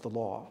tablets of the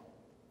law.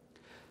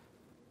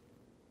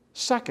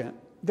 Second,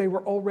 they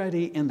were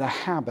already in the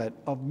habit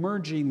of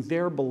merging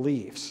their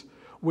beliefs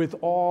with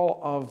all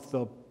of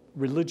the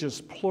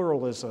religious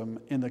pluralism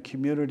in the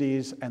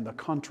communities and the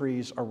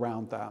countries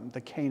around them,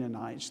 the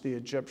Canaanites, the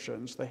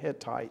Egyptians, the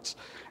Hittites,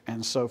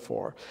 and so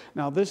forth.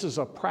 Now, this is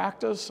a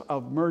practice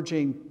of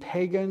merging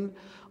pagan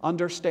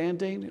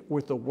understanding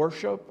with the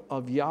worship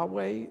of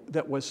Yahweh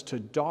that was to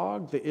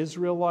dog the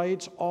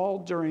Israelites all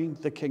during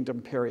the kingdom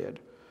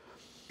period.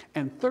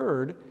 And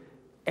third,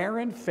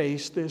 Aaron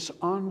faced this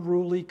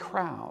unruly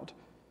crowd.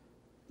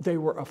 They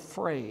were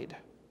afraid,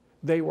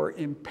 they were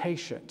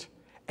impatient,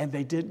 and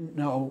they didn't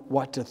know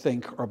what to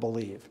think or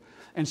believe.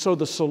 And so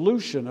the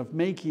solution of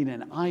making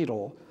an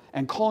idol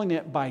and calling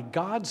it by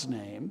God's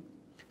name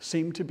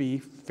seemed to be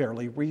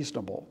fairly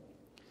reasonable.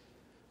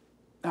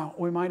 Now,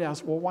 we might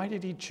ask, well, why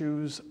did he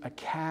choose a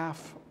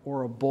calf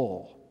or a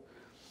bull?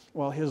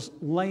 Well, his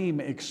lame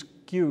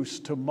excuse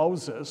to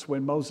Moses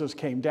when Moses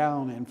came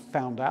down and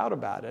found out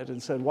about it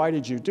and said, why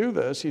did you do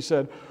this? He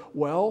said,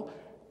 well,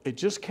 it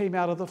just came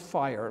out of the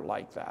fire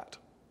like that.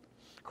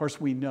 Of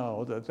course, we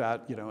know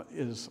that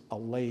is a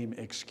lame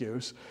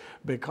excuse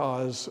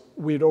because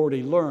we'd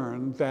already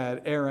learned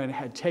that Aaron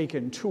had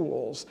taken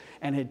tools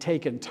and had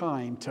taken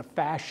time to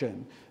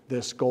fashion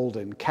this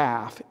golden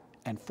calf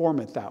and form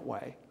it that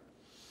way.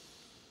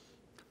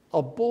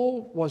 A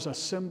bull was a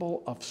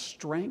symbol of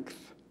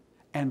strength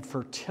and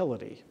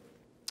fertility.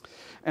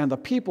 And the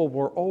people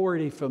were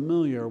already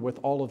familiar with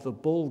all of the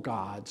bull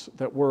gods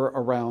that were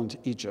around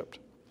Egypt.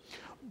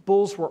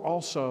 Bulls were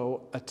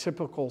also a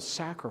typical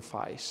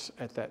sacrifice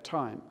at that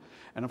time.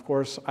 And of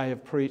course, I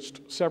have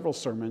preached several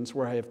sermons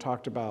where I have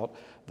talked about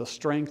the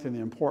strength and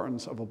the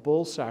importance of a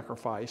bull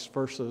sacrifice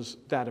versus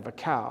that of a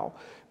cow,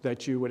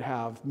 that you would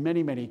have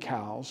many, many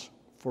cows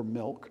for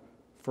milk,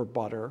 for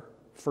butter,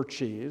 for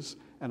cheese,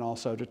 and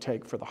also to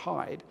take for the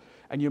hide.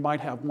 And you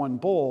might have one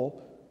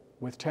bull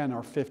with 10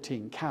 or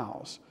 15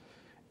 cows.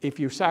 If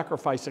you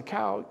sacrifice a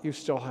cow, you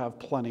still have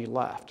plenty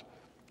left.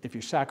 If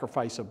you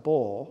sacrifice a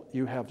bull,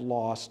 you have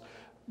lost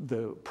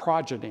the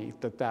progeny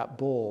that that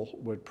bull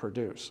would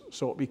produce.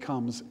 So it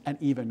becomes an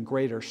even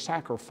greater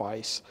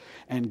sacrifice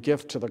and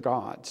gift to the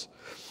gods.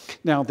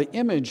 Now, the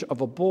image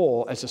of a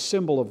bull as a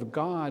symbol of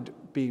God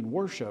being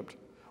worshiped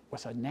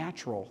was a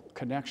natural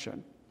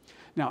connection.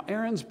 Now,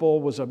 Aaron's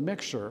bull was a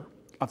mixture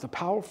of the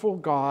powerful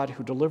God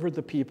who delivered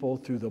the people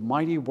through the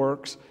mighty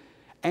works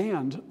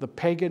and the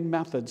pagan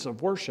methods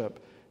of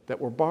worship that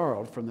were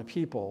borrowed from the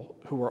people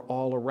who were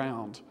all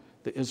around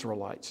the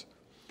Israelites.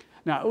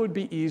 Now, it would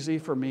be easy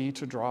for me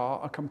to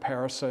draw a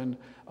comparison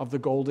of the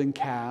golden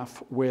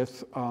calf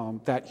with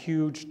that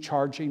huge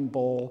charging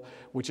bull,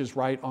 which is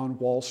right on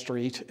Wall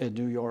Street in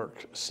New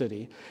York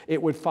City. It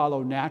would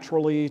follow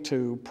naturally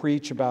to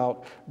preach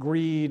about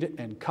greed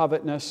and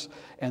covetousness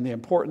and the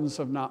importance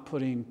of not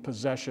putting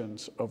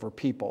possessions over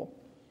people.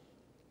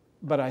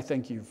 But I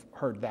think you've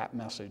heard that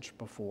message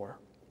before.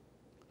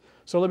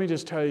 So let me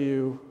just tell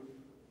you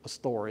a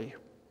story.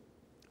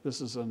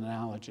 This is an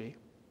analogy.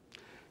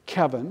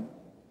 Kevin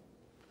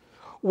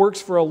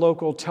works for a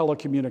local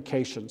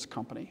telecommunications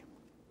company.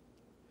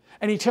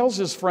 And he tells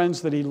his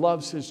friends that he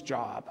loves his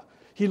job.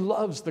 He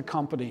loves the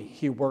company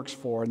he works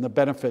for and the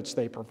benefits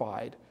they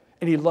provide.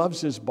 And he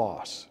loves his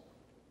boss.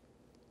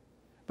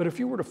 But if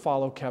you were to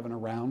follow Kevin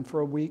around for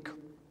a week,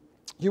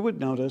 you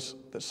would notice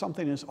that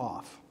something is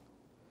off.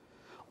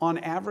 On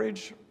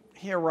average,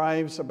 he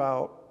arrives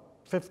about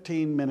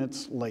 15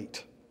 minutes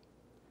late.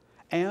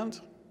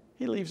 And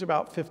he leaves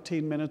about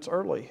 15 minutes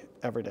early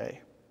every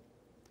day.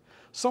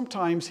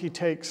 Sometimes he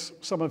takes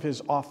some of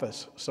his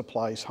office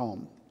supplies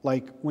home,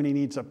 like when he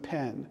needs a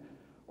pen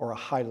or a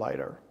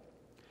highlighter.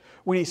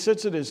 When he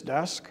sits at his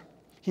desk,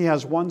 he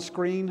has one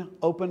screen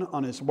open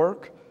on his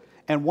work,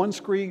 and one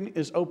screen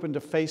is open to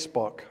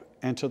Facebook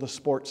and to the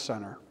sports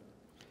center.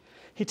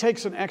 He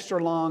takes an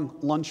extra long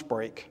lunch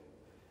break,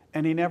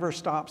 and he never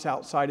stops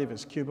outside of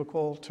his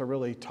cubicle to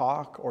really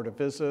talk or to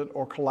visit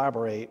or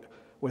collaborate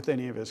with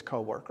any of his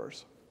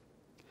coworkers.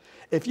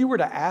 If you were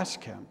to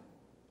ask him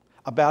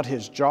about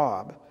his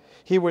job,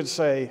 he would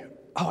say,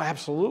 "Oh,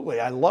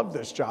 absolutely, I love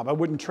this job. I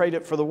wouldn't trade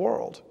it for the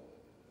world."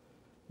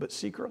 But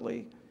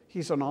secretly,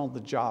 he's on all the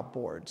job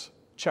boards,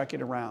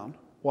 checking around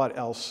what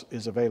else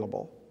is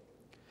available.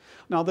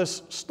 Now,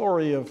 this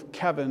story of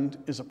Kevin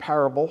is a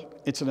parable.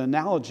 It's an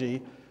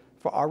analogy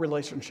for our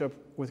relationship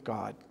with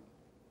God.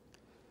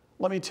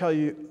 Let me tell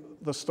you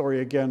the story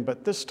again,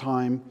 but this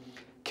time,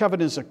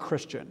 Kevin is a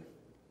Christian.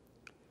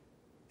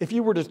 If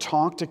you were to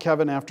talk to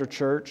Kevin after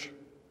church,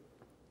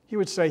 he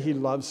would say he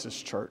loves his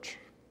church.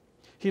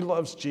 He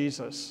loves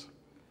Jesus,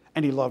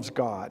 and he loves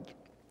God.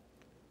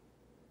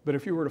 But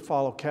if you were to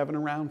follow Kevin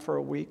around for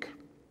a week,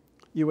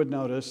 you would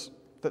notice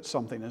that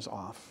something is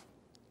off.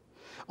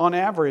 On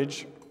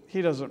average,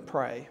 he doesn't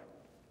pray.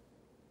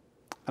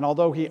 And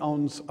although he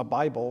owns a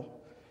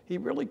Bible, he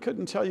really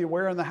couldn't tell you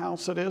where in the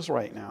house it is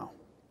right now.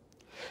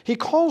 He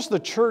calls the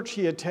church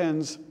he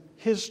attends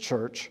his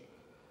church,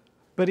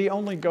 but he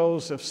only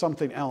goes if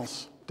something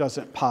else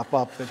doesn't pop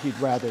up that he'd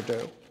rather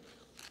do.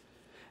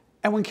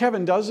 And when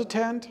Kevin does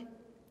attend,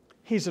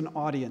 he's an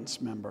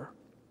audience member.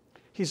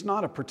 He's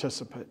not a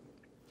participant.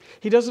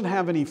 He doesn't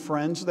have any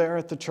friends there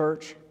at the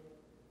church.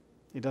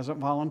 He doesn't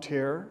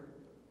volunteer.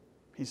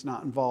 He's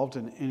not involved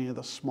in any of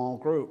the small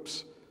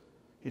groups.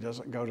 He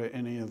doesn't go to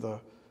any of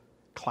the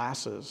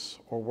classes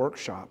or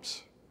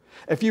workshops.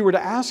 If you were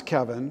to ask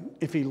Kevin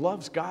if he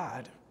loves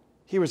God,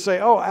 he would say,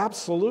 "Oh,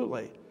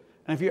 absolutely."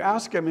 And if you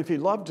ask him if he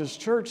loved his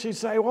church, he'd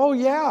say, "Oh,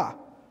 yeah."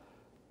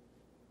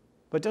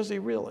 But does he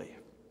really?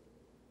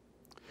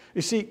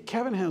 You see,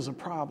 Kevin has a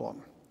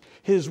problem.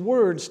 His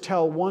words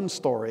tell one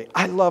story.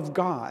 I love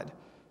God.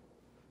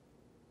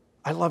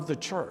 I love the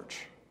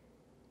church.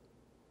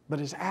 But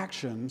his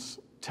actions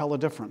tell a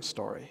different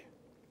story.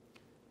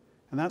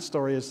 And that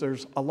story is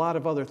there's a lot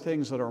of other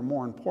things that are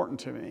more important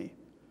to me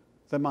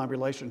than my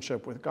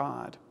relationship with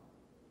God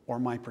or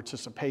my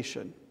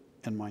participation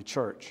in my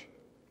church.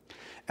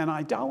 And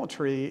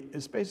idolatry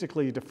is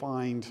basically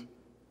defined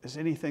as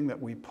anything that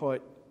we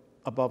put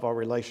above our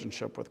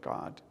relationship with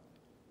God.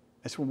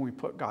 It's when we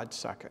put God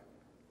second.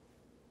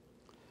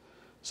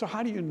 So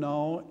how do you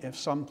know if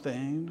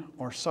something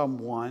or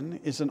someone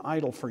is an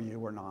idol for you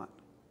or not?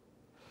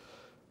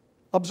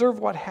 Observe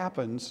what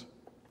happens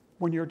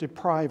when you're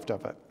deprived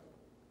of it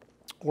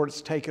or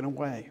it's taken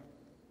away.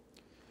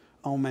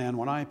 Oh man,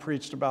 when I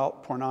preached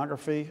about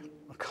pornography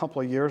a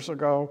couple of years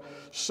ago,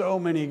 so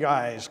many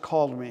guys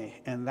called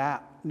me in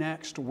that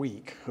next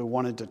week who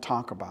wanted to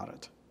talk about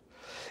it.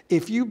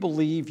 If you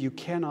believe you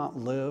cannot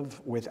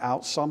live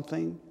without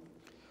something,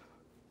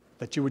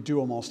 that you would do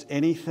almost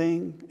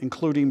anything,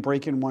 including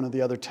breaking one of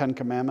the other 10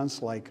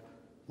 commandments like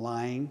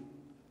lying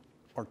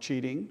or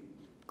cheating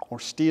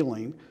or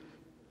stealing,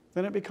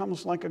 then it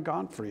becomes like a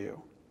god for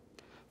you.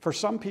 For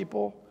some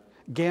people,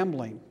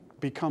 gambling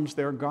becomes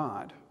their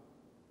god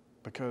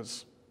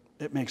because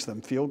it makes them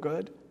feel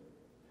good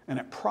and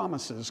it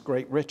promises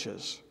great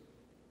riches.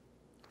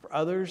 For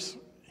others,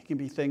 it can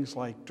be things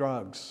like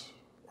drugs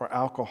or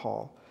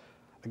alcohol.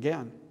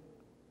 Again,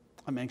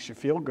 it makes you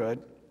feel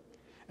good,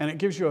 and it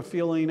gives you a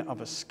feeling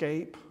of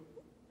escape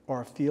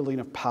or a feeling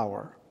of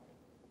power.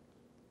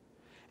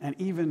 And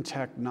even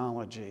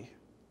technology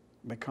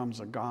becomes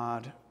a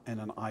god and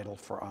an idol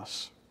for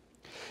us.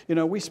 You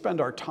know, we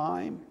spend our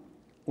time,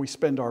 we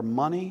spend our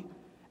money,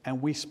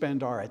 and we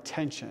spend our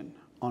attention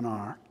on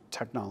our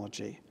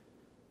technology.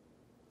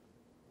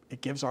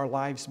 It gives our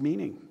lives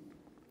meaning.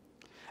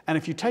 And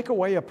if you take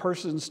away a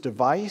person's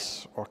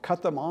device or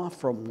cut them off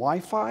from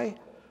Wi-Fi,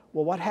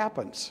 well, what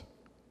happens?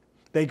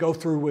 They go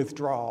through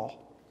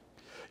withdrawal.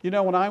 You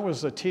know, when I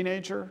was a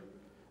teenager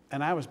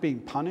and I was being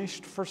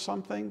punished for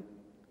something,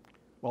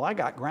 well, I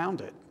got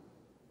grounded.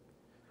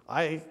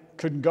 I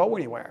couldn't go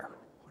anywhere.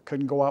 I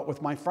couldn't go out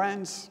with my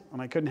friends,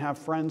 and I couldn't have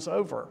friends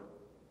over.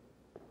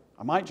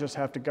 I might just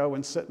have to go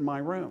and sit in my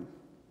room.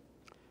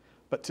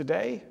 But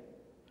today,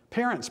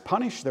 parents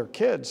punish their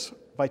kids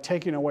by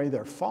taking away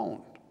their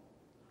phone,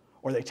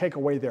 or they take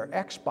away their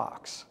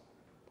Xbox,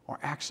 or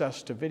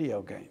access to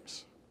video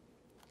games.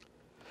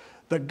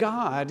 The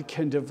god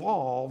can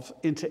devolve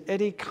into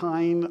any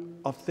kind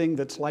of thing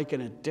that's like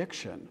an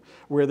addiction,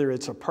 whether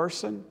it's a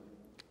person,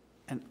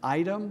 an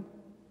item,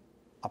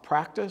 a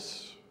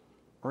practice,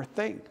 or a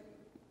thing.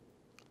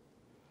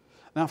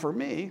 Now for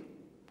me,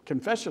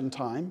 confession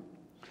time,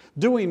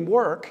 doing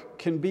work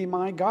can be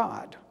my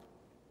god.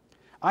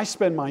 I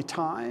spend my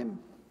time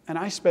and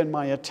I spend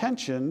my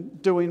attention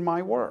doing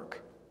my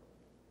work.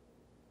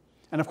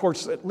 And of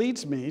course, it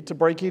leads me to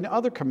breaking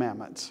other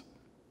commandments.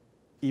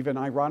 Even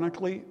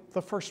ironically,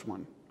 the first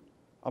one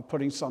of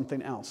putting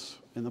something else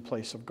in the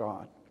place of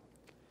God.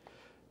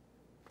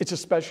 It's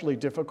especially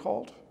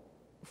difficult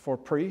for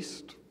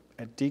priests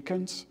and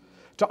deacons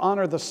to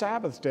honor the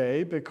Sabbath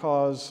day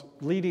because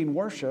leading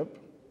worship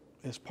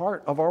is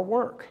part of our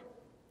work.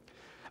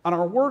 And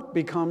our work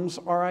becomes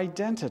our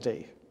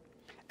identity.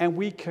 And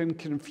we can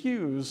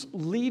confuse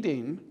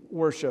leading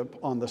worship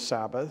on the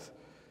Sabbath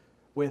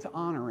with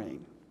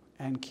honoring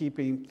and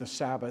keeping the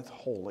Sabbath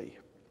holy.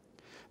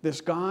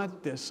 This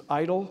god, this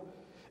idol,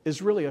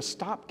 is really a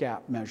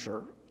stopgap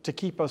measure to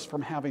keep us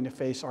from having to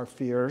face our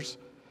fears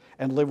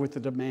and live with the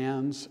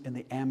demands and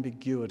the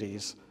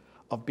ambiguities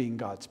of being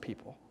God's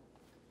people.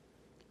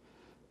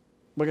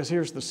 Because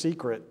here's the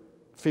secret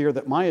fear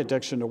that my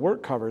addiction to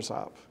work covers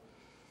up.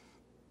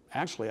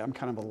 Actually, I'm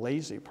kind of a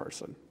lazy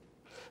person.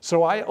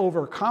 So I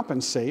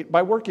overcompensate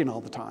by working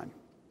all the time.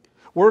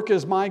 Work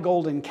is my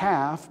golden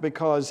calf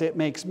because it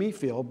makes me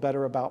feel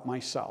better about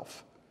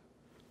myself.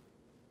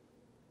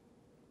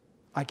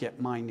 I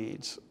get my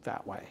needs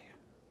that way.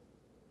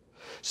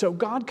 So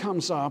God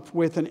comes up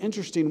with an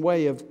interesting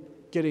way of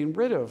getting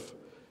rid of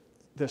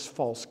this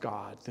false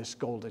god, this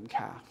golden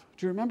calf.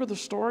 Do you remember the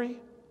story?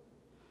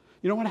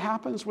 You know what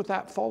happens with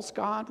that false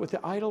god, with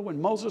the idol,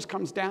 when Moses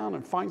comes down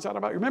and finds out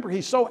about it? Remember,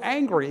 he's so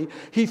angry,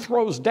 he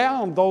throws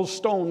down those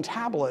stone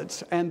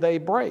tablets and they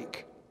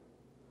break.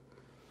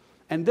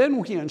 And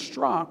then he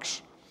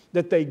instructs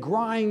that they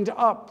grind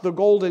up the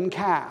golden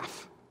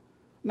calf,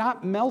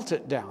 not melt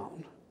it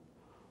down,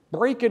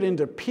 break it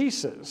into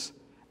pieces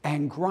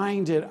and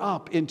grind it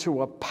up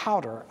into a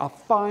powder, a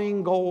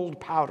fine gold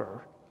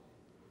powder.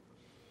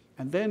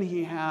 And then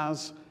he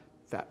has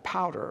that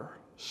powder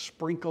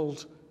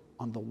sprinkled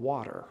on the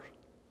water,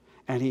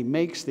 and he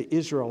makes the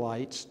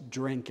Israelites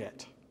drink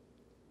it.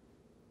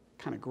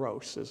 Kind of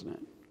gross, isn't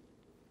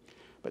it?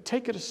 But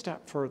take it a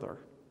step further.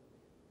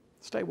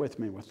 Stay with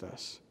me with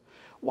this.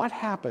 What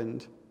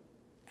happened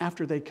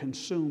after they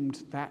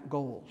consumed that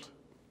gold?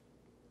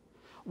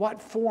 What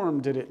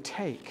form did it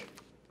take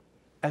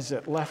as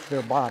it left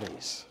their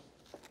bodies?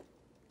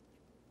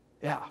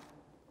 Yeah,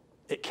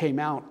 it came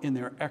out in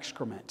their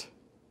excrement.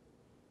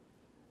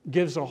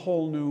 Gives a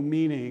whole new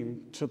meaning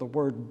to the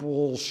word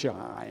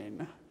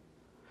bullshine,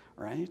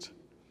 right?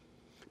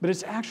 But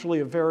it's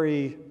actually a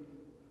very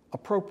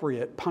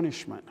appropriate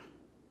punishment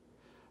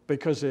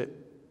because it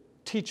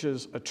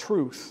teaches a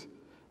truth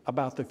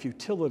about the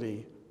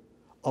futility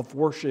of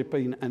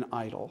worshiping an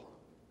idol.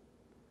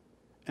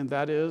 And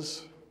that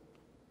is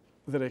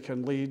that it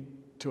can lead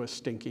to a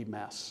stinky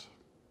mess.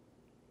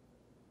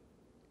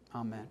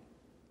 Amen.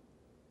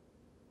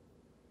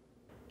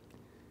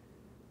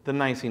 The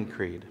Nicene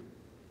Creed.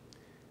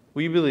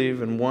 We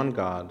believe in one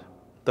God,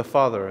 the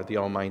Father, the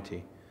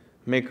Almighty,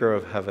 maker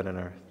of heaven and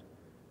earth,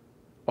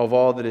 of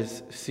all that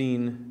is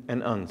seen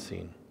and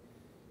unseen.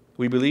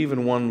 We believe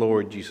in one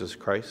Lord Jesus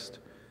Christ,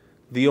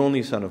 the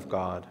only Son of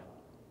God,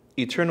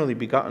 eternally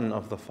begotten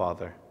of the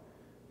Father,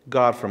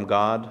 God from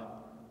God,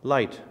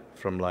 light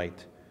from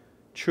light,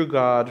 true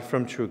God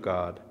from true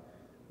God,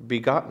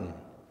 begotten,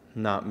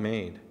 not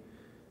made,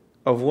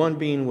 of one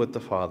being with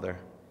the Father.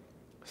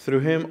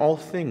 Through him all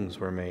things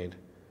were made.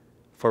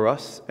 For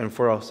us and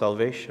for our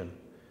salvation,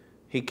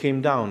 he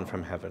came down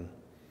from heaven.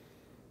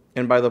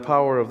 And by the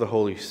power of the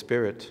Holy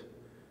Spirit,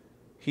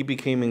 he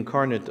became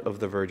incarnate of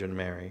the Virgin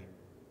Mary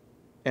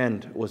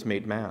and was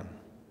made man.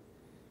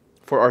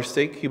 For our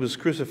sake, he was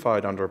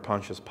crucified under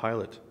Pontius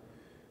Pilate.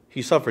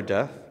 He suffered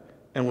death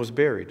and was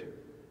buried.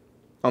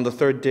 On the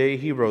third day,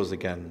 he rose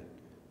again,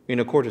 in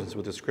accordance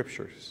with the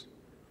Scriptures.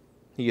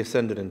 He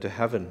ascended into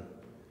heaven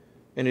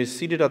and is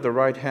seated at the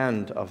right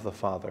hand of the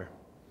Father.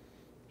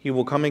 He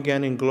will come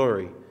again in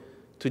glory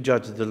to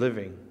judge the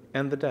living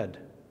and the dead,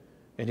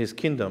 and his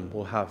kingdom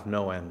will have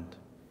no end.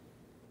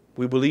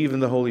 We believe in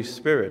the Holy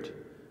Spirit,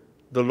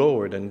 the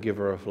Lord and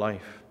giver of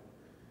life,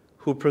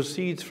 who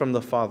proceeds from the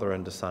Father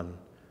and the Son.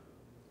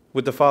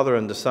 With the Father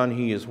and the Son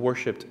he is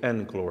worshipped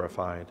and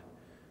glorified.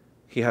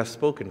 He has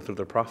spoken through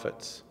the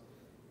prophets.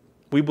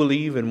 We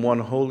believe in one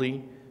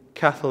holy,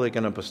 Catholic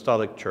and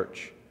Apostolic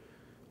Church.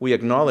 We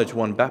acknowledge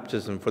one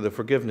baptism for the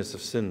forgiveness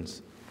of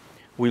sins.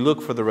 We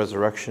look for the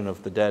resurrection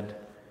of the dead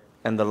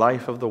and the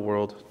life of the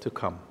world to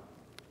come.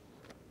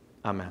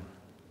 Amen.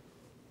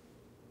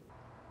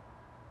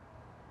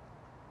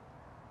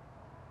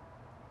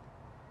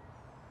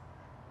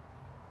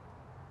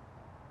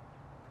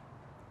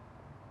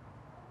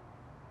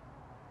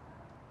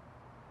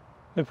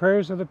 The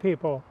prayers of the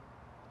people.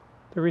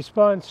 The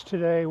response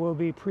today will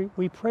be,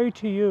 we pray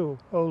to you,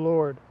 O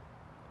Lord.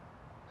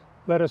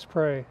 Let us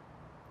pray.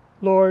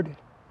 Lord,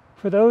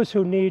 for those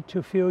who need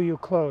to feel you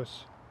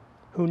close,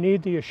 who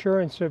need the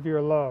assurance of your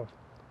love,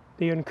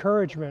 the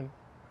encouragement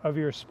of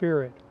your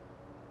Spirit,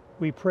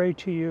 we pray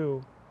to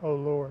you, O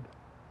Lord.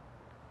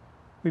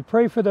 We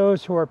pray for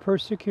those who are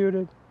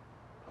persecuted,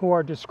 who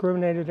are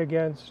discriminated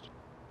against,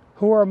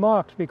 who are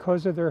mocked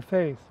because of their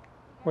faith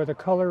or the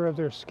color of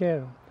their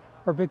skin,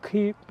 or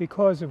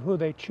because of who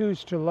they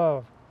choose to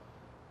love.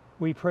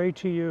 We pray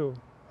to you,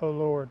 O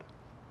Lord.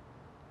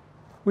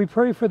 We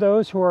pray for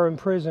those who are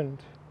imprisoned,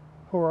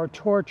 who are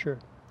tortured,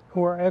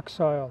 who are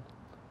exiled,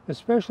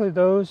 especially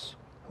those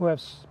who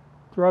have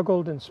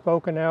struggled and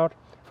spoken out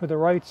for the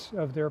rights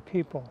of their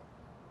people.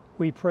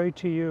 We pray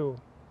to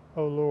you,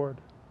 O Lord.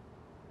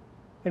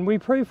 And we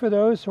pray for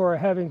those who are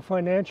having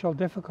financial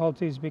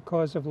difficulties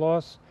because of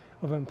loss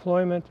of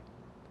employment,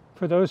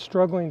 for those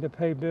struggling to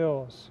pay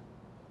bills,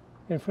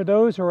 and for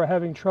those who are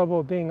having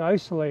trouble being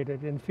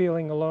isolated and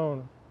feeling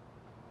alone,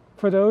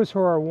 for those who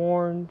are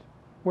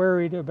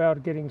worried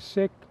about getting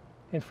sick,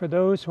 and for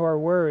those who are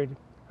worried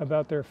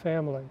about their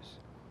families.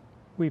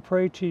 We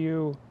pray to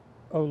you,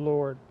 O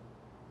Lord.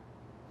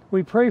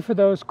 We pray for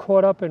those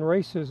caught up in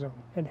racism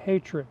and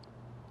hatred,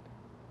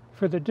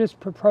 for the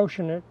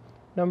disproportionate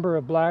number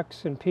of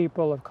blacks and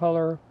people of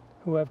color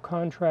who have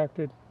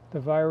contracted the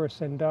virus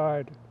and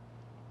died.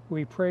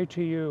 We pray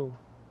to you,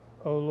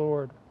 O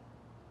Lord.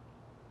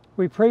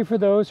 We pray for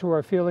those who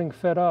are feeling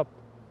fed up,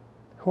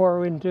 who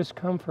are in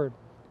discomfort,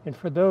 and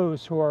for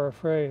those who are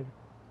afraid.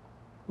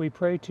 We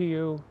pray to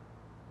you,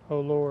 O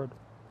Lord.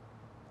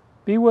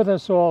 Be with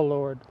us all,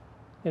 Lord,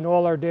 in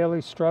all our daily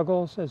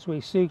struggles as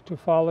we seek to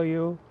follow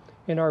you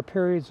in our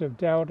periods of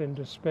doubt and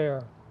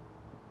despair,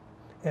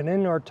 and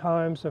in our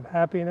times of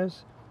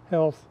happiness,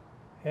 health,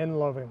 and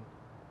loving.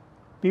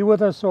 Be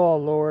with us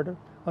all, Lord,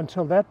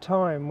 until that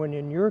time when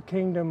in your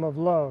kingdom of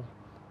love,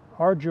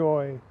 our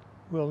joy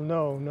will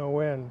know no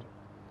end.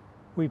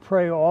 We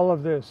pray all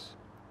of this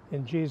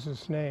in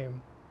Jesus'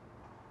 name.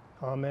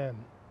 Amen.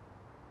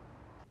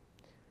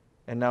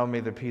 And now may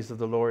the peace of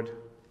the Lord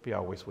be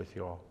always with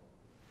you all.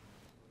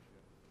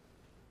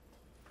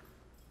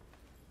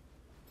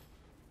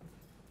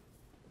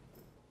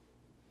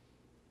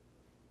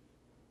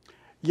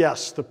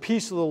 Yes, the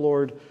peace of the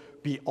Lord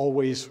be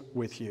always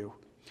with you.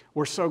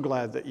 We're so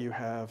glad that you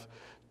have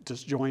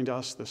just joined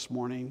us this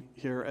morning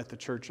here at the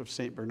Church of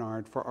St.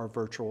 Bernard for our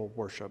virtual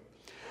worship.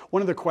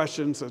 One of the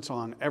questions that's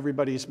on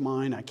everybody's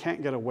mind, I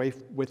can't get away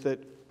with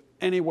it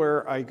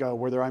anywhere I go,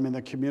 whether I'm in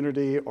the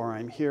community or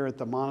I'm here at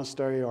the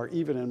monastery or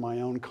even in my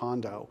own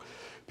condo.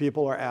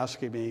 People are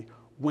asking me,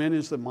 when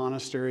is the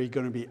monastery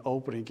going to be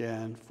open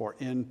again for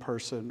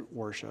in-person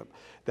worship?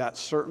 That's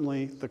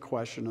certainly the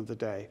question of the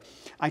day.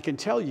 I can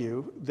tell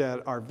you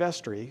that our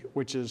vestry,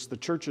 which is the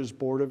church's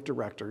board of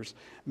directors,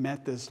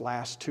 met this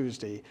last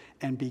Tuesday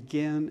and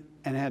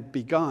had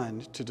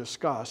begun to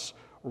discuss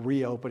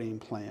reopening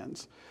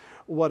plans.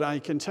 What I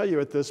can tell you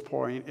at this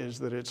point is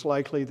that it's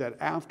likely that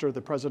after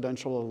the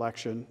presidential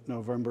election,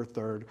 November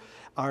 3rd,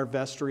 our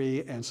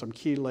vestry and some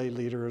key lay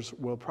leaders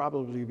will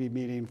probably be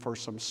meeting for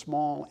some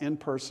small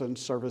in-person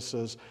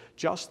services,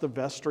 just the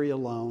vestry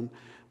alone,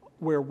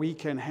 where we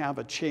can have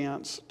a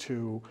chance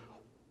to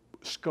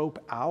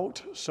scope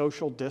out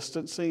social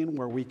distancing,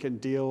 where we can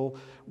deal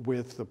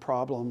with the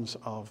problems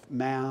of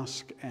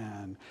masks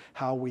and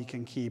how we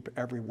can keep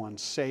everyone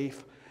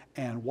safe,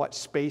 and what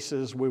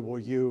spaces we will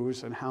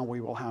use and how we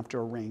will have to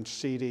arrange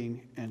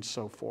seating and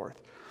so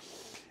forth.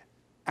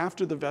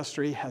 After the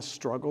vestry has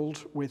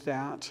struggled with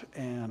that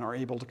and are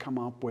able to come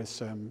up with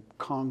some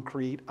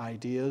concrete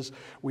ideas,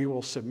 we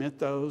will submit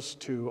those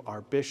to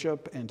our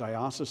bishop and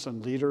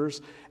diocesan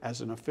leaders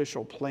as an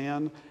official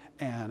plan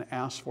and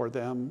ask for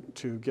them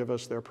to give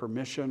us their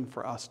permission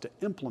for us to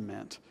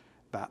implement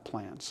that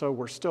plan. So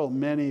we're still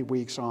many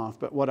weeks off,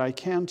 but what I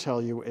can tell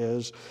you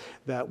is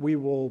that we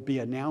will be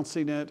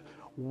announcing it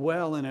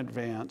well in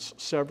advance,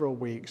 several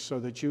weeks, so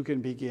that you can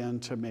begin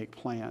to make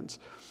plans.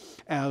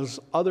 As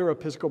other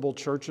Episcopal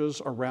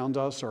churches around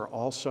us are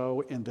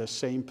also in the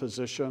same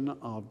position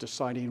of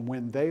deciding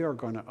when they are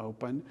going to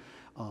open,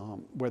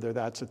 whether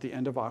that's at the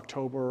end of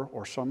October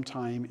or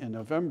sometime in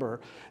November,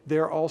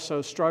 they're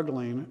also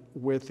struggling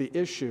with the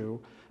issue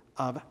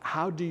of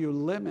how do you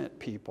limit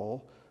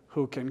people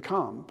who can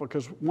come?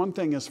 Because one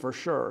thing is for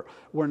sure,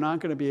 we're not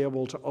going to be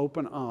able to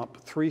open up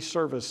 3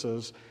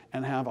 services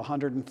and have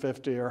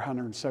 150 or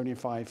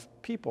 175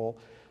 people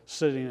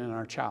sitting in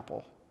our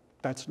chapel.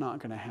 That's not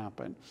going to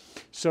happen.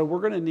 So we're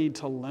going to need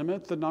to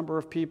limit the number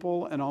of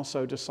people and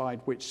also decide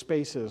which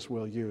spaces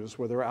we'll use,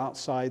 whether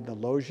outside the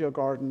loggia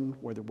garden,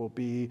 whether we'll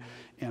be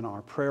in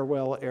our prayer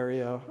well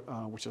area,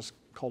 which is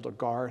called a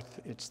garth.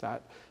 It's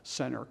that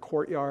center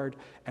courtyard,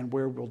 and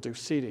where we'll do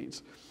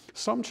seatings.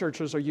 Some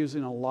churches are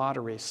using a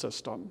lottery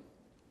system.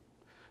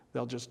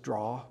 They'll just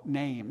draw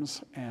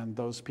names, and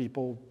those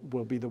people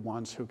will be the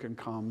ones who can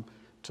come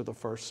to the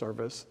first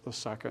service, the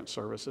second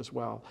service as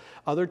well.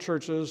 Other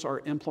churches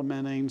are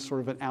implementing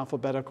sort of an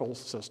alphabetical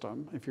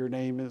system. If your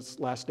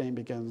last name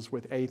begins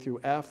with A through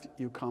F,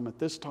 you come at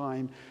this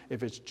time.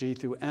 If it's G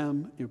through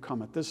M, you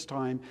come at this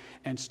time.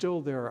 And still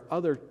there are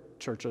other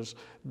churches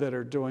that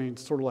are doing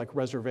sort of like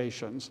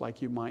reservations,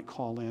 like you might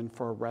call in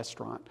for a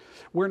restaurant.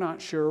 We're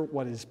not sure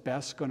what is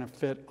best going to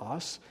fit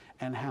us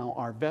and how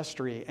our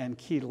vestry and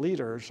key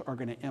leaders are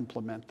going to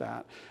implement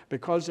that.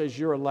 Because as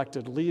your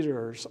elected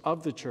leaders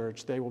of the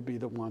church, they will be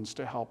the ones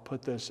to help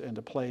put this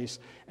into place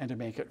and to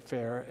make it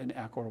fair and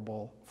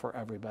equitable for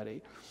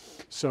everybody.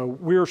 So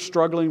we're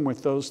struggling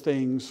with those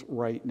things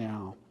right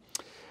now.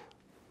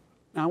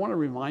 Now, I want to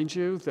remind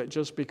you that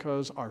just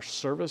because our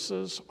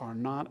services are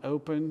not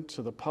open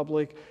to the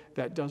public,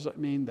 that doesn't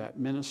mean that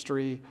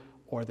ministry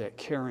or that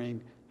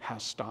caring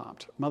has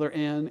stopped. Mother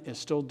Ann is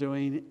still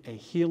doing a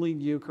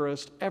healing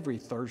Eucharist every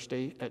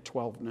Thursday at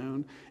 12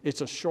 noon.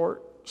 It's a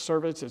short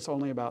service. It's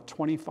only about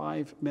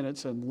 25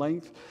 minutes in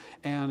length,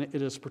 and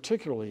it is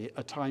particularly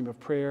a time of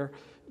prayer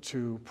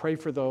to pray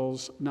for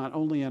those not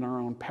only in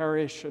our own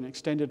parish and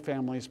extended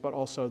families, but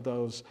also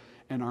those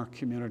in our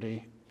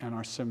community and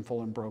our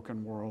sinful and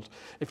broken world.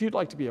 If you'd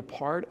like to be a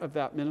part of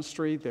that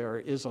ministry, there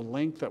is a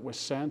link that was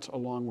sent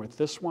along with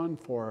this one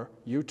for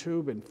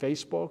YouTube and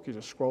Facebook. You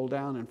just scroll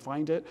down and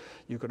find it.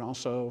 You can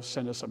also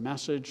send us a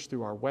message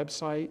through our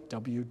website,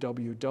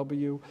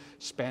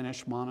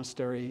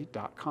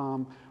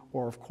 www.spanishmonastery.com,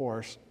 or of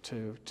course,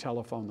 to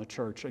telephone the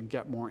church and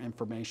get more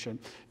information.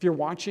 If you're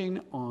watching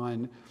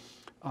on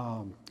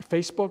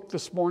Facebook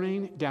this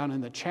morning, down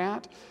in the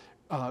chat,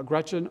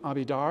 Gretchen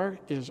Abidar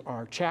is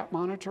our chat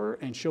monitor,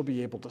 and she'll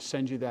be able to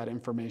send you that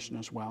information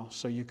as well,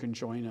 so you can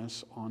join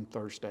us on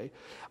Thursday.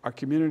 Our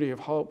Community of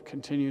Hope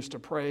continues to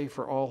pray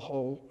for all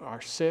who are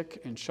sick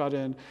and shut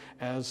in,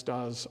 as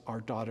does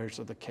our Daughters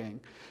of the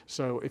King.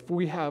 So if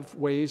we have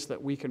ways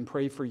that we can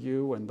pray for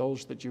you and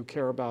those that you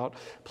care about,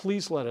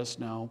 please let us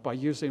know by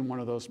using one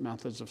of those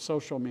methods of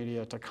social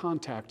media to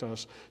contact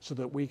us so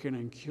that we can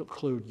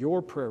include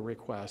your prayer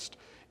request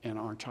in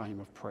our time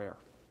of prayer.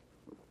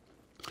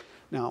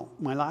 Now,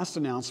 my last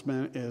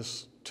announcement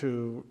is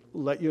to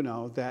let you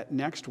know that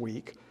next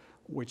week,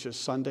 which is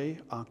Sunday,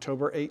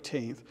 October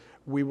 18th,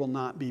 we will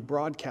not be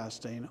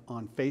broadcasting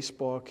on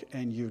Facebook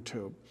and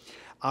YouTube.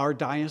 Our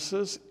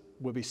diocese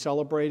will be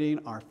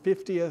celebrating our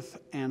 50th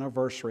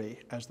anniversary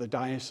as the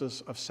Diocese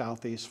of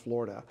Southeast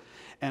Florida.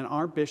 And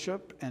our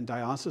bishop and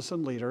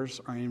diocesan leaders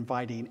are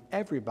inviting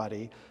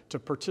everybody to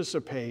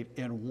participate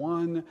in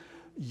one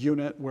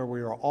unit where we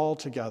are all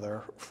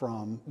together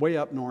from way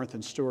up north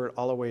in Stewart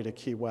all the way to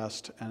Key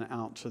West and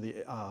out to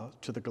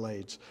the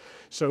Glades.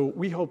 So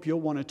we hope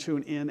you'll want to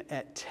tune in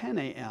at 10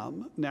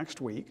 a.m. next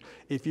week.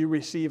 If you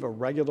receive a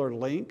regular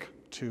link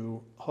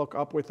to hook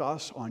up with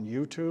us on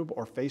YouTube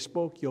or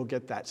Facebook, you'll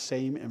get that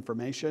same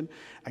information.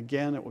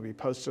 Again, it will be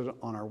posted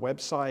on our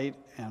website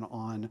and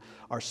on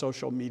our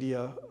social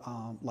media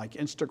like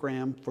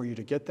Instagram for you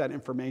to get that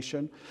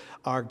information.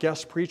 Our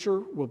guest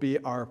preacher will be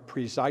our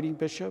presiding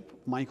bishop,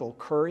 Michael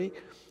Curry.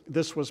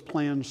 This was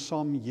planned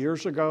some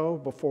years ago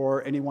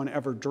before anyone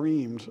ever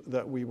dreamed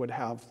that we would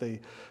have the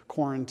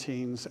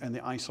quarantines and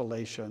the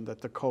isolation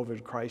that the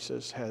COVID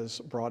crisis has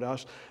brought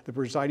us. The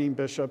presiding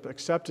bishop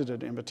accepted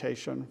an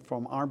invitation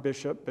from our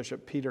bishop,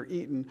 Bishop Peter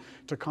Eaton,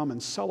 to come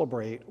and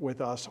celebrate with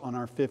us on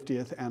our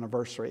 50th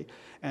anniversary.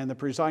 And the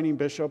presiding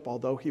bishop,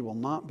 although he will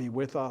not be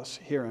with us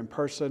here in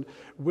person,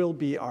 will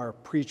be our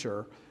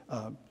preacher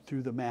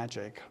through the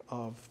magic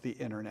of the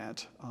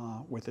internet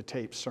with a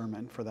taped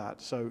sermon for that.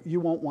 So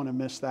you won't want to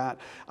miss that.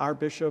 Our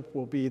bishop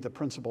will be the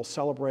principal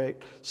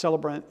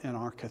celebrant in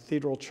our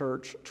cathedral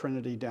church,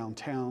 Trinity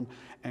downtown,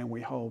 and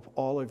we hope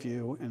all of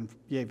you, and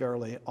yea,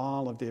 verily,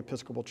 all of the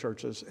Episcopal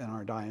churches in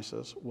our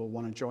diocese will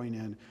want to join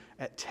in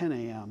at 10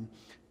 a.m.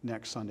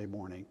 next Sunday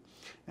morning.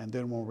 And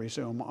then we'll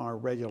resume our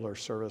regular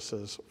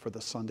services for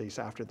the Sundays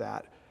after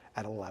that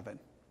at 11.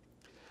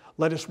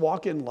 Let us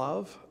walk in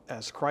love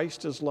as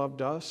Christ has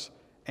loved us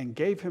and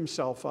gave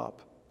himself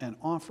up, an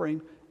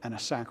offering and a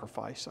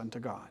sacrifice unto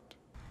God.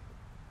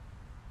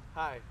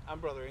 Hi,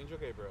 I'm Brother Angel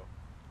Gabriel.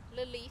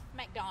 Lilief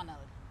McDonald.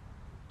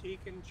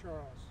 Deacon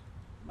Charles.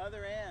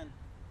 Mother Ann.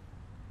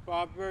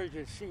 Bob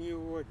Burgess, Senior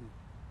Warden.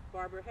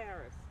 Barbara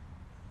Harris.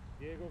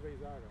 Diego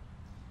Bezaga.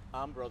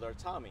 I'm Brother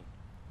Tommy.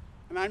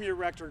 And I'm your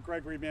rector,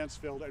 Gregory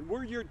Mansfield, and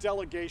we're your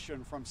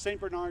delegation from St.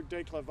 Bernard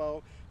de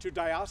Clairvaux to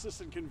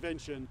Diocesan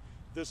Convention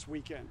this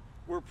weekend.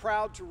 We're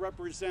proud to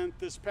represent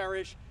this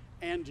parish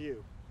and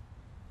you.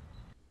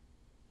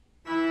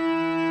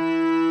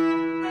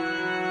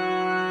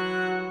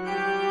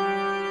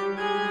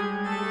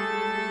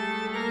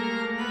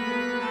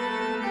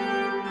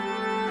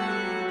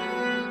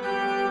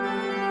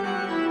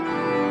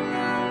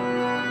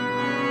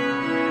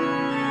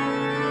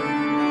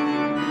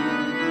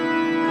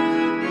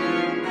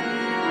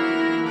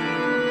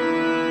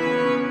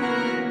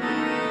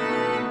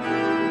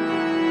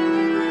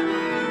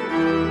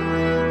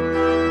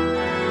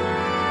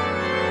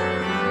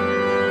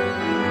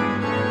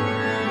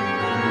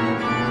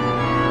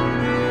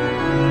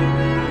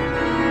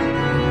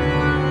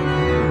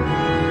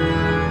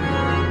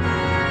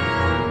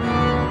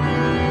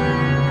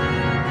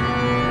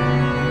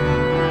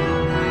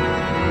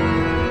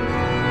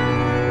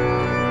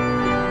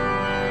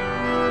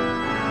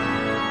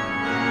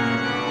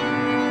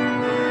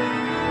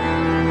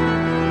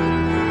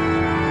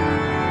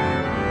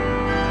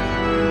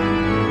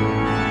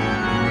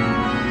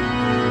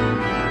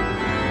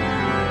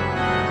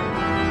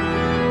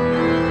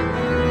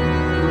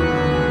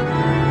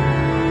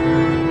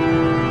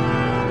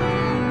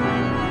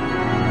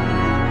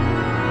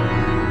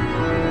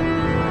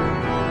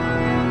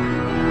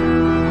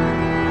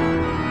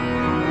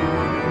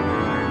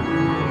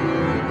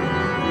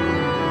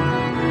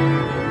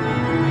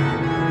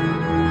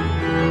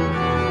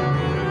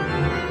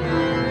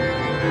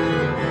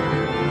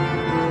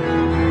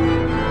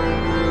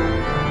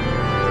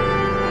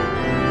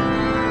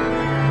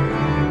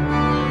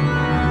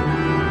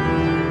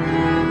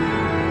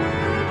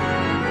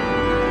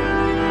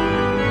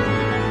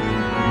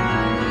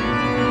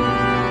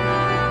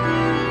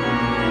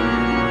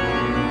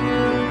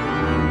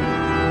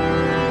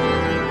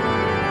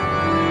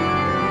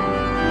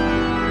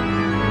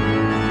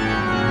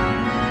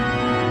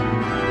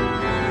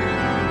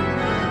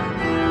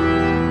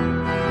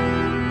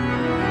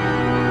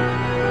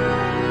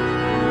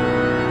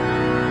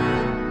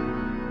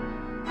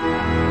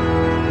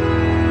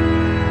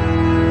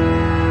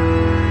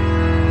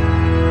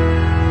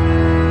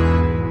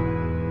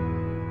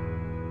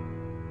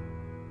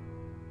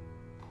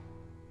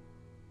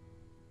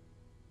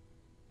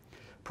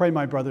 Pray,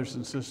 my brothers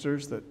and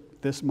sisters, that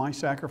this my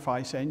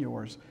sacrifice and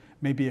yours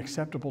may be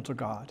acceptable to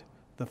God,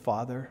 the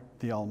Father,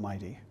 the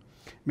Almighty.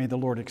 May the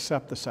Lord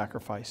accept the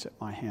sacrifice at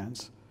my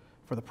hands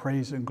for the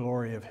praise and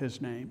glory of his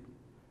name,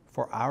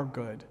 for our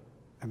good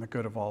and the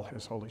good of all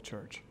his holy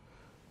church.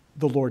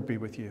 The Lord be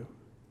with you.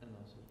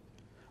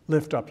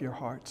 Lift up your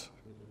hearts.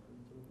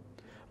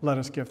 Let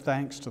us give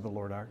thanks to the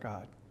Lord our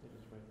God.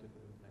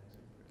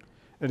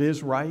 It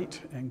is right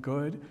and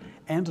good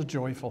and a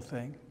joyful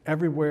thing,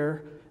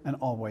 everywhere and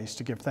always,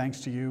 to give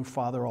thanks to you,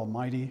 Father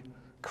Almighty,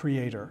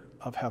 Creator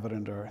of heaven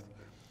and earth.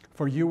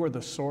 For you are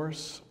the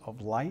source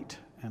of light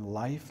and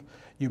life.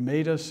 You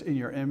made us in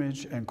your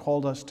image and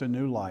called us to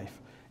new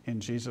life in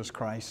Jesus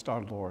Christ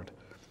our Lord.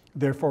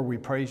 Therefore we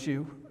praise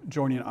you,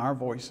 joining our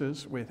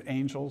voices with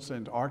angels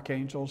and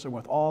archangels and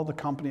with all the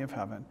company of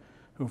heaven,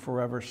 who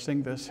forever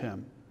sing this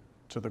hymn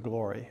to the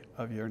glory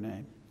of your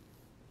name.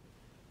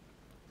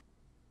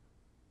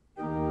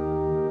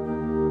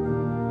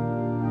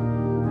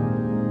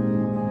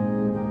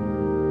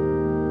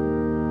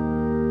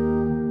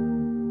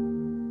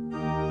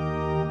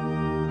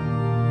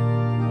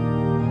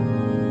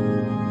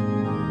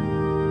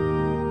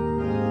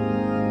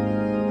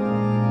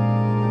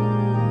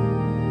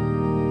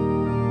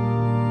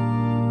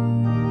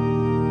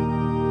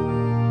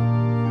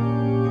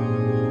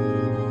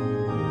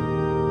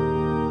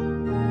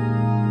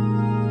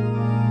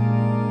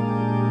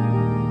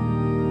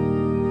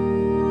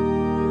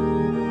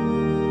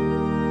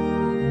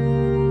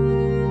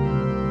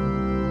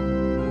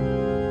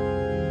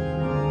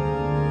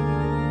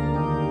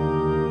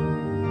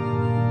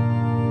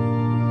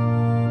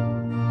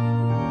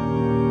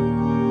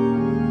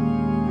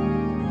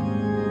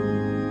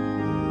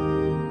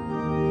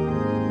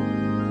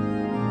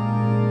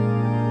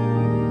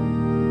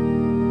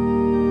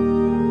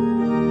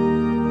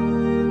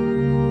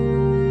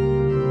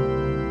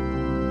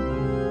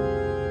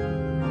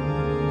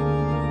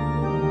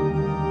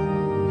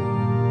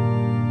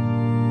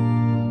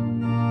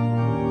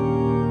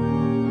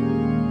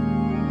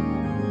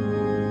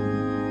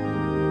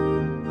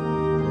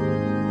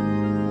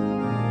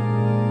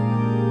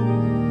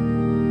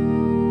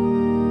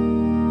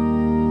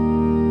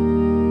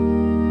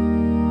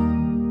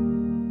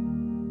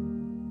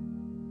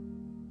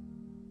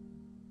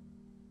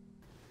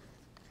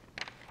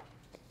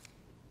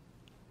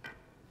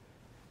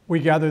 We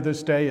gather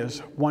this day as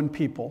one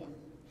people,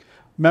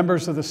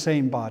 members of the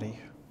same body.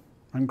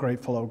 I'm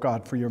grateful, O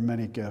God, for your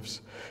many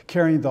gifts,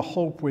 carrying the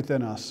hope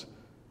within us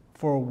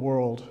for a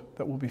world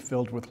that will be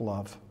filled with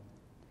love.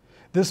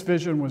 This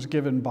vision was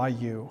given by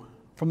you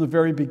from the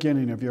very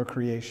beginning of your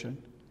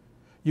creation.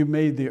 You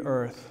made the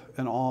earth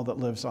and all that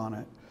lives on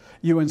it.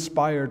 You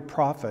inspired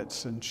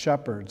prophets and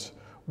shepherds,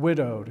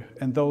 widowed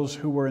and those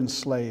who were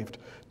enslaved,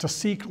 to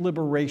seek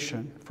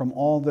liberation from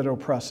all that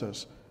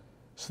oppresses,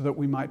 so that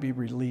we might be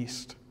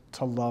released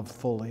to love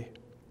fully.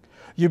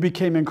 You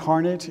became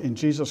incarnate in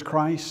Jesus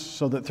Christ,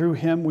 so that through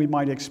him we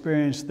might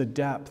experience the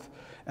depth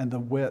and the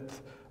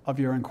width of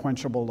your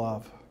unquenchable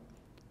love.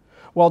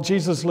 While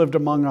Jesus lived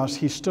among us,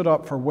 he stood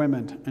up for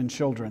women and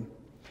children.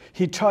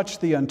 He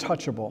touched the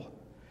untouchable,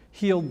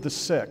 healed the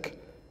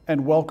sick,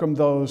 and welcomed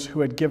those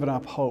who had given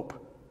up hope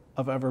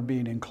of ever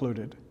being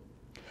included.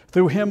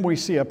 Through him we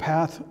see a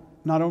path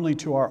not only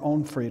to our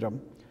own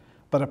freedom,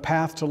 but a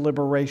path to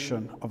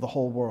liberation of the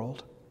whole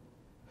world.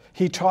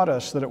 He taught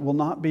us that it will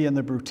not be in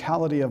the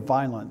brutality of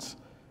violence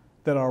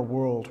that our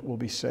world will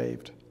be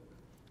saved.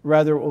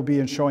 Rather, it will be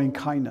in showing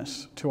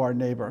kindness to our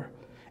neighbor,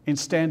 in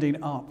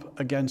standing up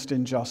against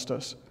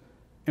injustice,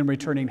 in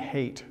returning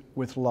hate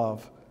with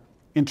love,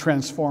 in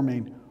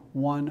transforming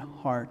one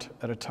heart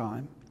at a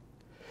time.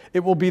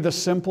 It will be the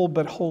simple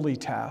but holy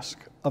task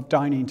of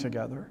dining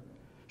together,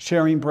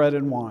 sharing bread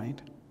and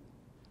wine,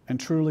 and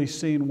truly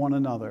seeing one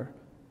another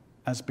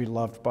as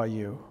beloved by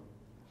you.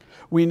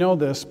 We know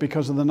this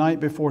because on the night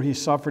before he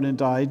suffered and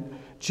died,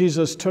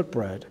 Jesus took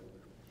bread,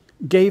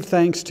 gave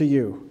thanks to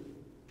you,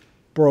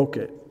 broke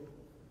it,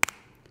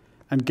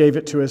 and gave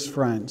it to his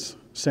friends,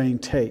 saying,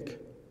 "Take,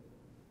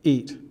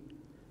 eat.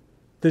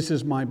 This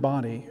is my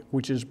body,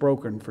 which is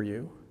broken for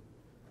you.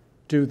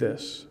 Do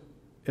this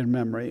in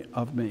memory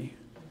of me."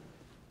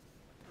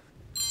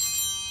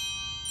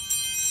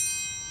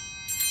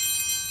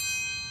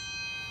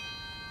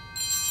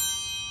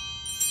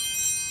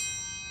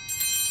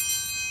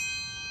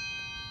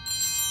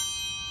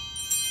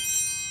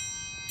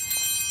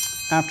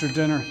 After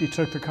dinner, he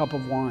took the cup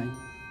of wine,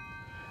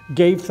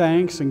 gave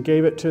thanks and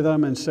gave it to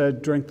them and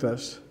said, "Drink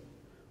this,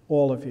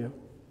 all of you.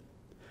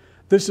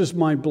 This is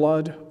my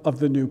blood of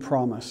the new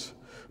promise,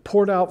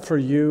 poured out for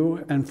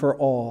you and for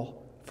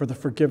all for the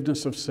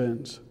forgiveness of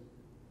sins.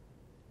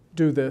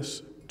 Do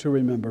this to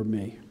remember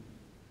me."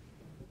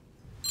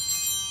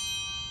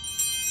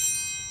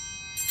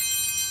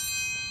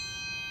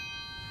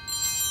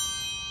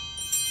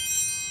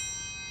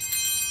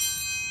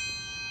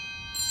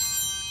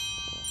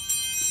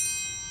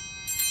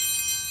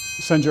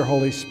 Send your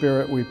Holy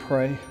Spirit, we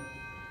pray,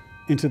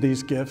 into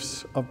these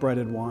gifts of bread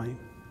and wine.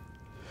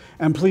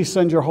 And please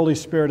send your Holy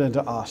Spirit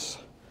into us,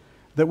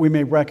 that we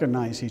may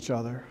recognize each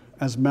other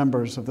as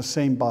members of the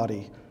same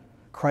body,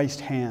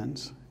 Christ's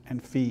hands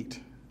and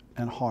feet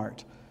and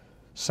heart,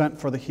 sent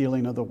for the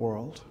healing of the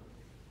world.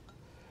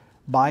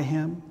 By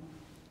him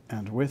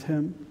and with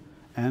him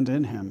and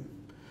in him,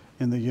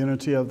 in the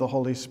unity of the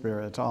Holy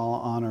Spirit, all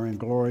honor and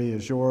glory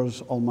is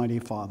yours, Almighty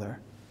Father,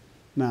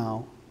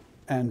 now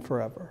and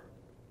forever.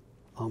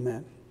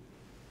 Amen.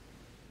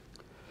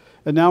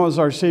 And now, as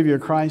our Savior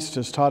Christ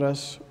has taught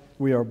us,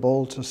 we are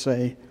bold to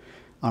say,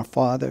 "Our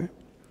Father,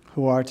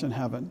 who art in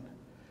heaven,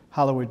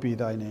 hallowed be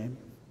thy name.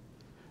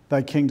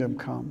 Thy kingdom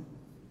come,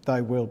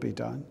 thy will be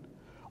done,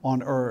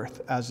 on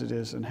earth as it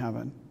is in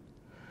heaven.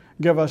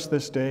 Give us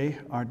this day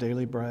our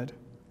daily bread,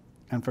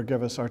 and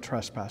forgive us our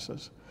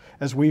trespasses,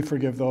 as we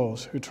forgive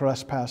those who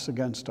trespass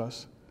against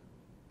us.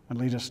 And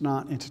lead us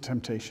not into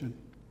temptation,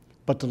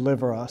 but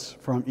deliver us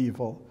from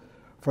evil.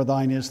 For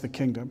thine is the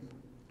kingdom,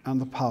 and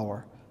the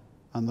power,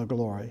 and the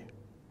glory,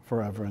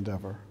 forever and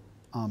ever.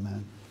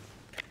 Amen.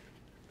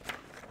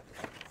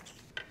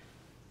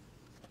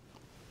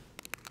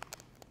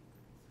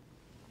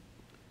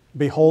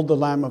 Behold the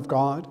Lamb of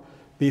God.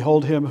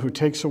 Behold him who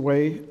takes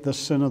away the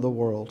sin of the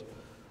world.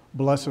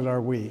 Blessed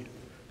are we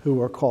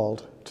who are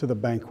called to the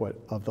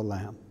banquet of the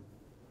Lamb.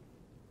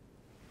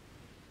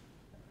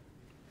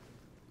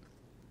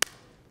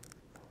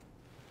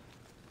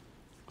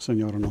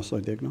 Señor, no soy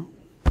digno.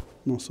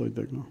 No soy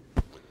digno.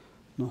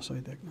 No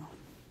soy digno.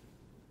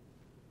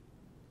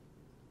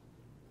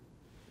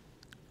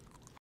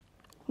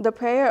 The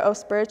prayer of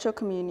spiritual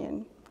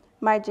communion.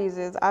 My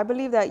Jesus, I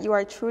believe that you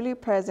are truly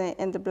present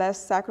in the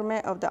blessed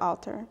sacrament of the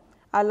altar.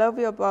 I love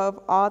you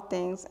above all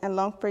things and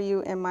long for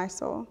you in my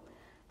soul.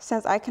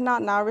 Since I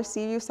cannot now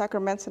receive you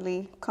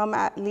sacramentally, come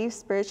at least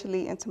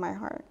spiritually into my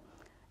heart.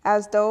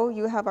 As though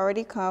you have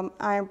already come,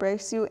 I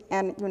embrace you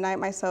and unite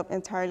myself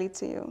entirely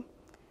to you.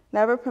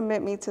 Never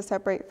permit me to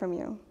separate from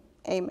you.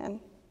 Amen.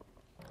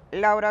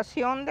 La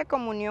oración de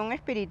comunión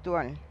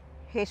espiritual.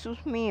 Jesús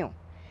mío,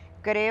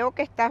 creo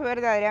que estás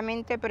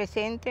verdaderamente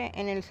presente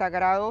en el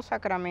sagrado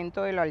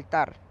sacramento del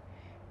altar.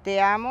 Te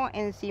amo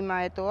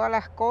encima de todas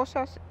las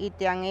cosas y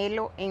te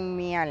anhelo en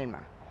mi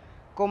alma.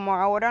 Como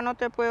ahora no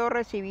te puedo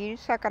recibir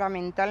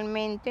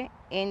sacramentalmente,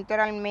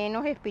 entra al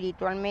menos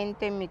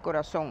espiritualmente en mi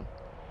corazón.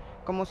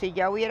 Como si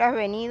ya hubieras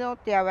venido,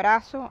 te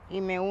abrazo y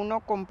me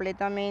uno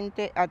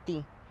completamente a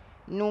ti.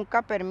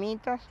 Nunca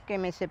permitas que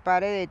me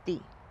separe de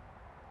ti.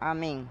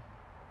 Amén.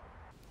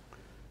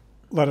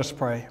 Let us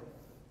pray.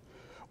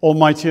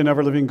 Almighty and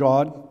ever-living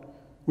God,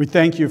 we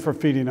thank you for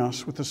feeding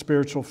us with the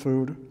spiritual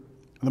food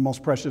and the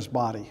most precious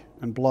body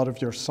and blood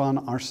of your Son,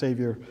 our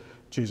Savior,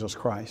 Jesus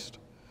Christ.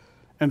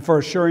 and for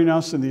assuring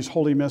us in these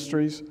holy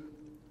mysteries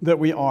that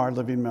we are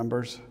living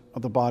members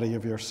of the body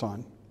of your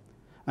Son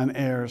and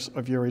heirs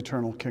of your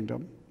eternal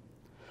kingdom.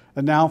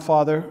 And now,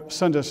 Father,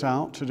 send us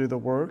out to do the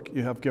work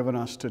you have given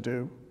us to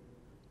do,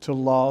 to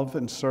love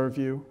and serve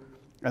you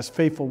as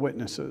faithful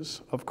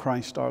witnesses of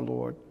Christ our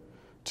Lord.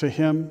 To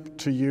him,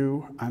 to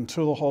you, and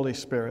to the Holy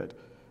Spirit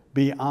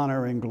be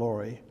honor and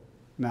glory,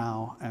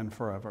 now and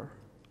forever.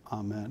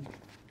 Amen.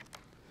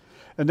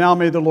 And now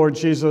may the Lord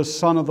Jesus,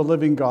 Son of the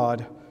living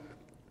God,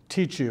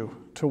 teach you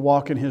to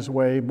walk in his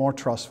way more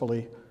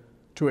trustfully,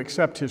 to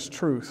accept his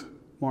truth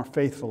more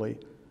faithfully,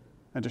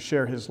 and to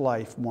share his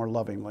life more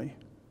lovingly,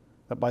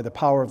 that by the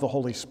power of the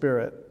Holy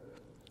Spirit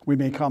we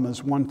may come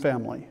as one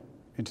family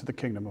into the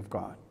kingdom of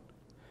God.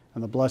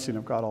 And the blessing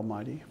of God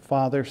Almighty,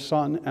 Father,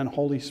 Son, and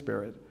Holy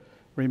Spirit,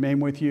 remain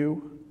with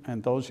you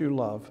and those you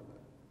love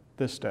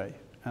this day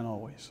and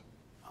always.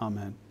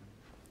 Amen.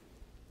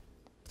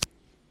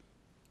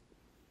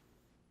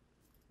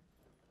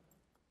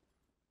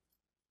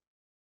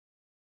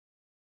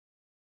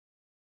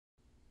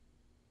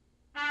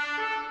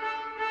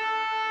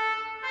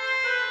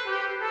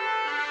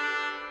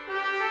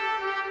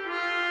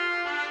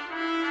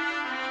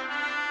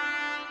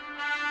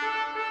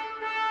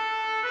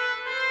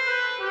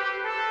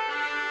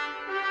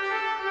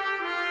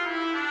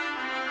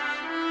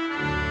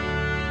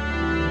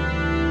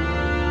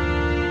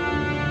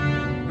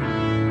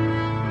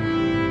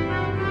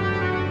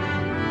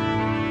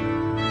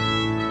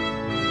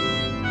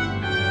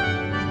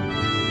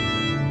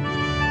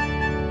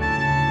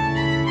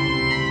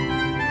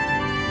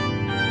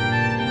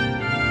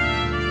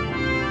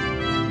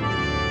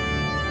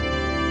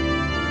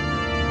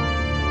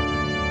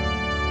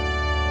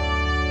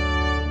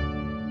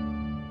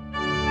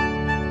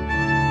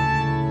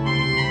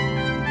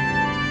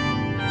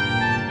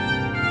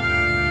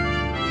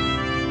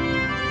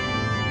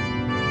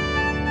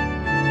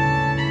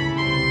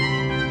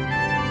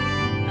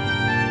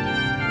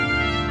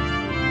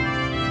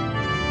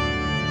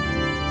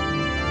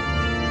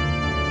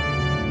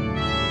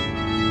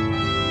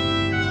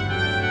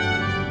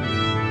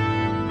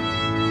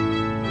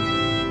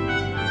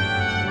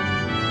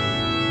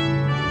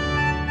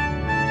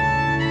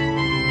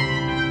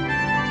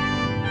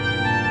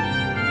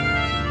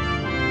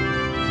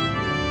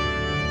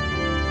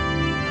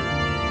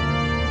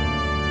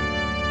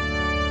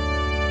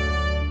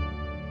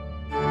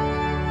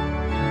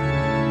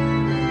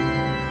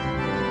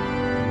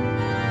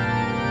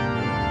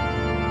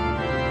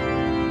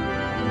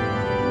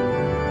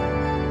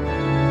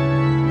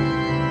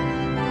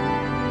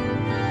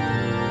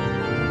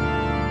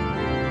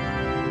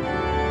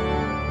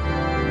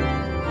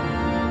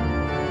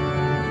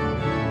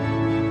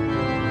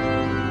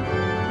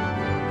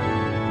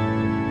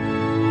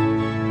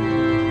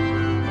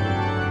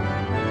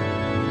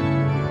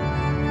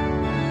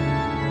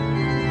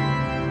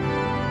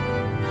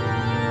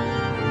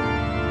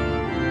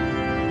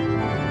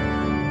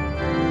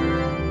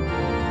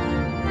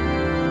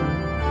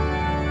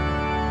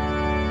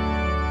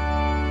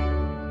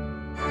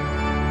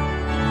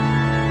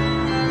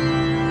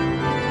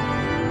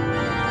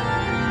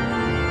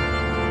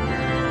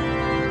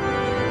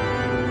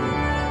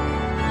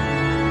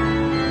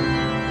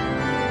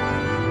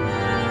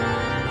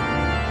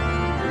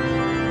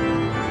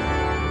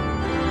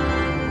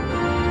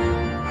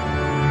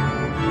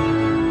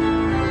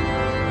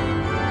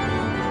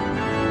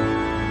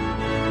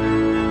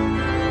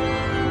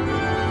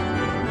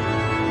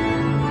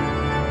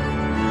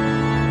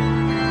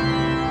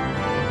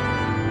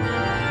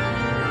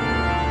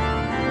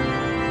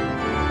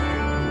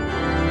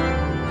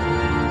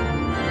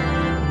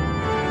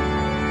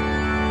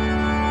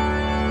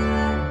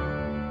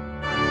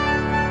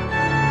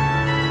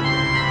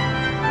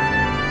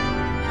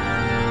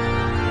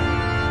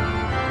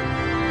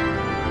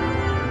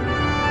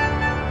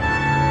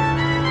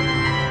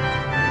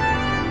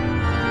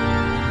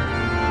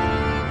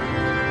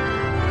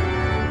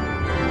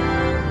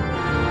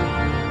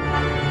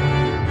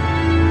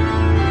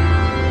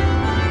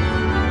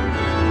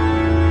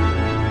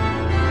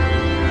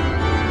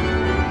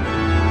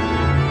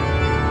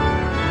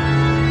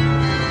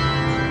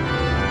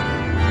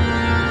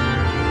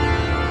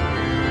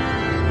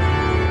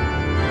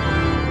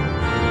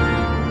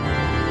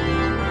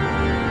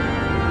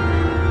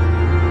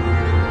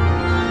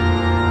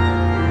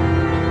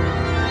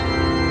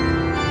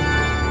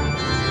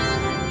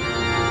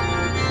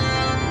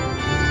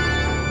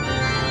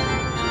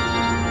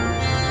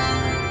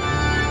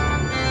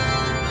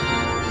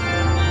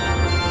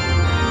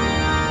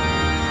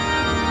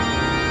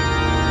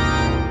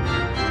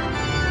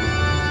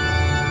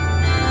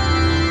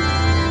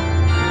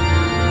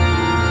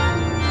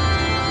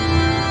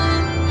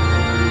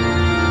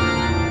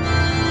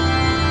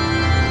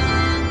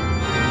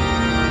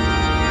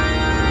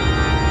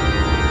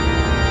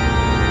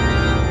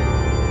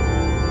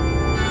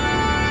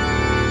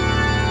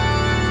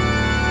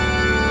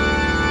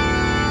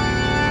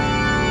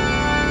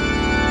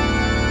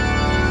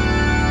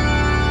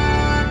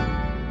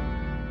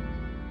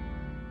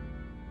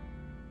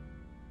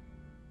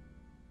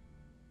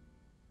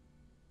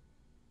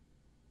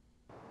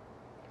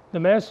 The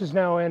Mass is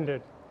now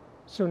ended,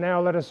 so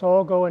now let us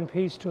all go in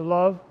peace to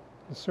love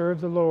and serve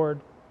the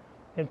Lord.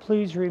 And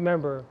please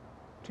remember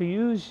to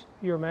use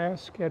your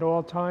mask at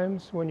all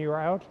times when you're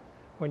out,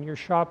 when you're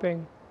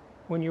shopping,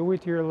 when you're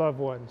with your loved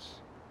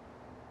ones.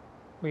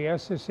 We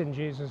ask this in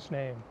Jesus'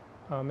 name.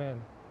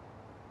 Amen.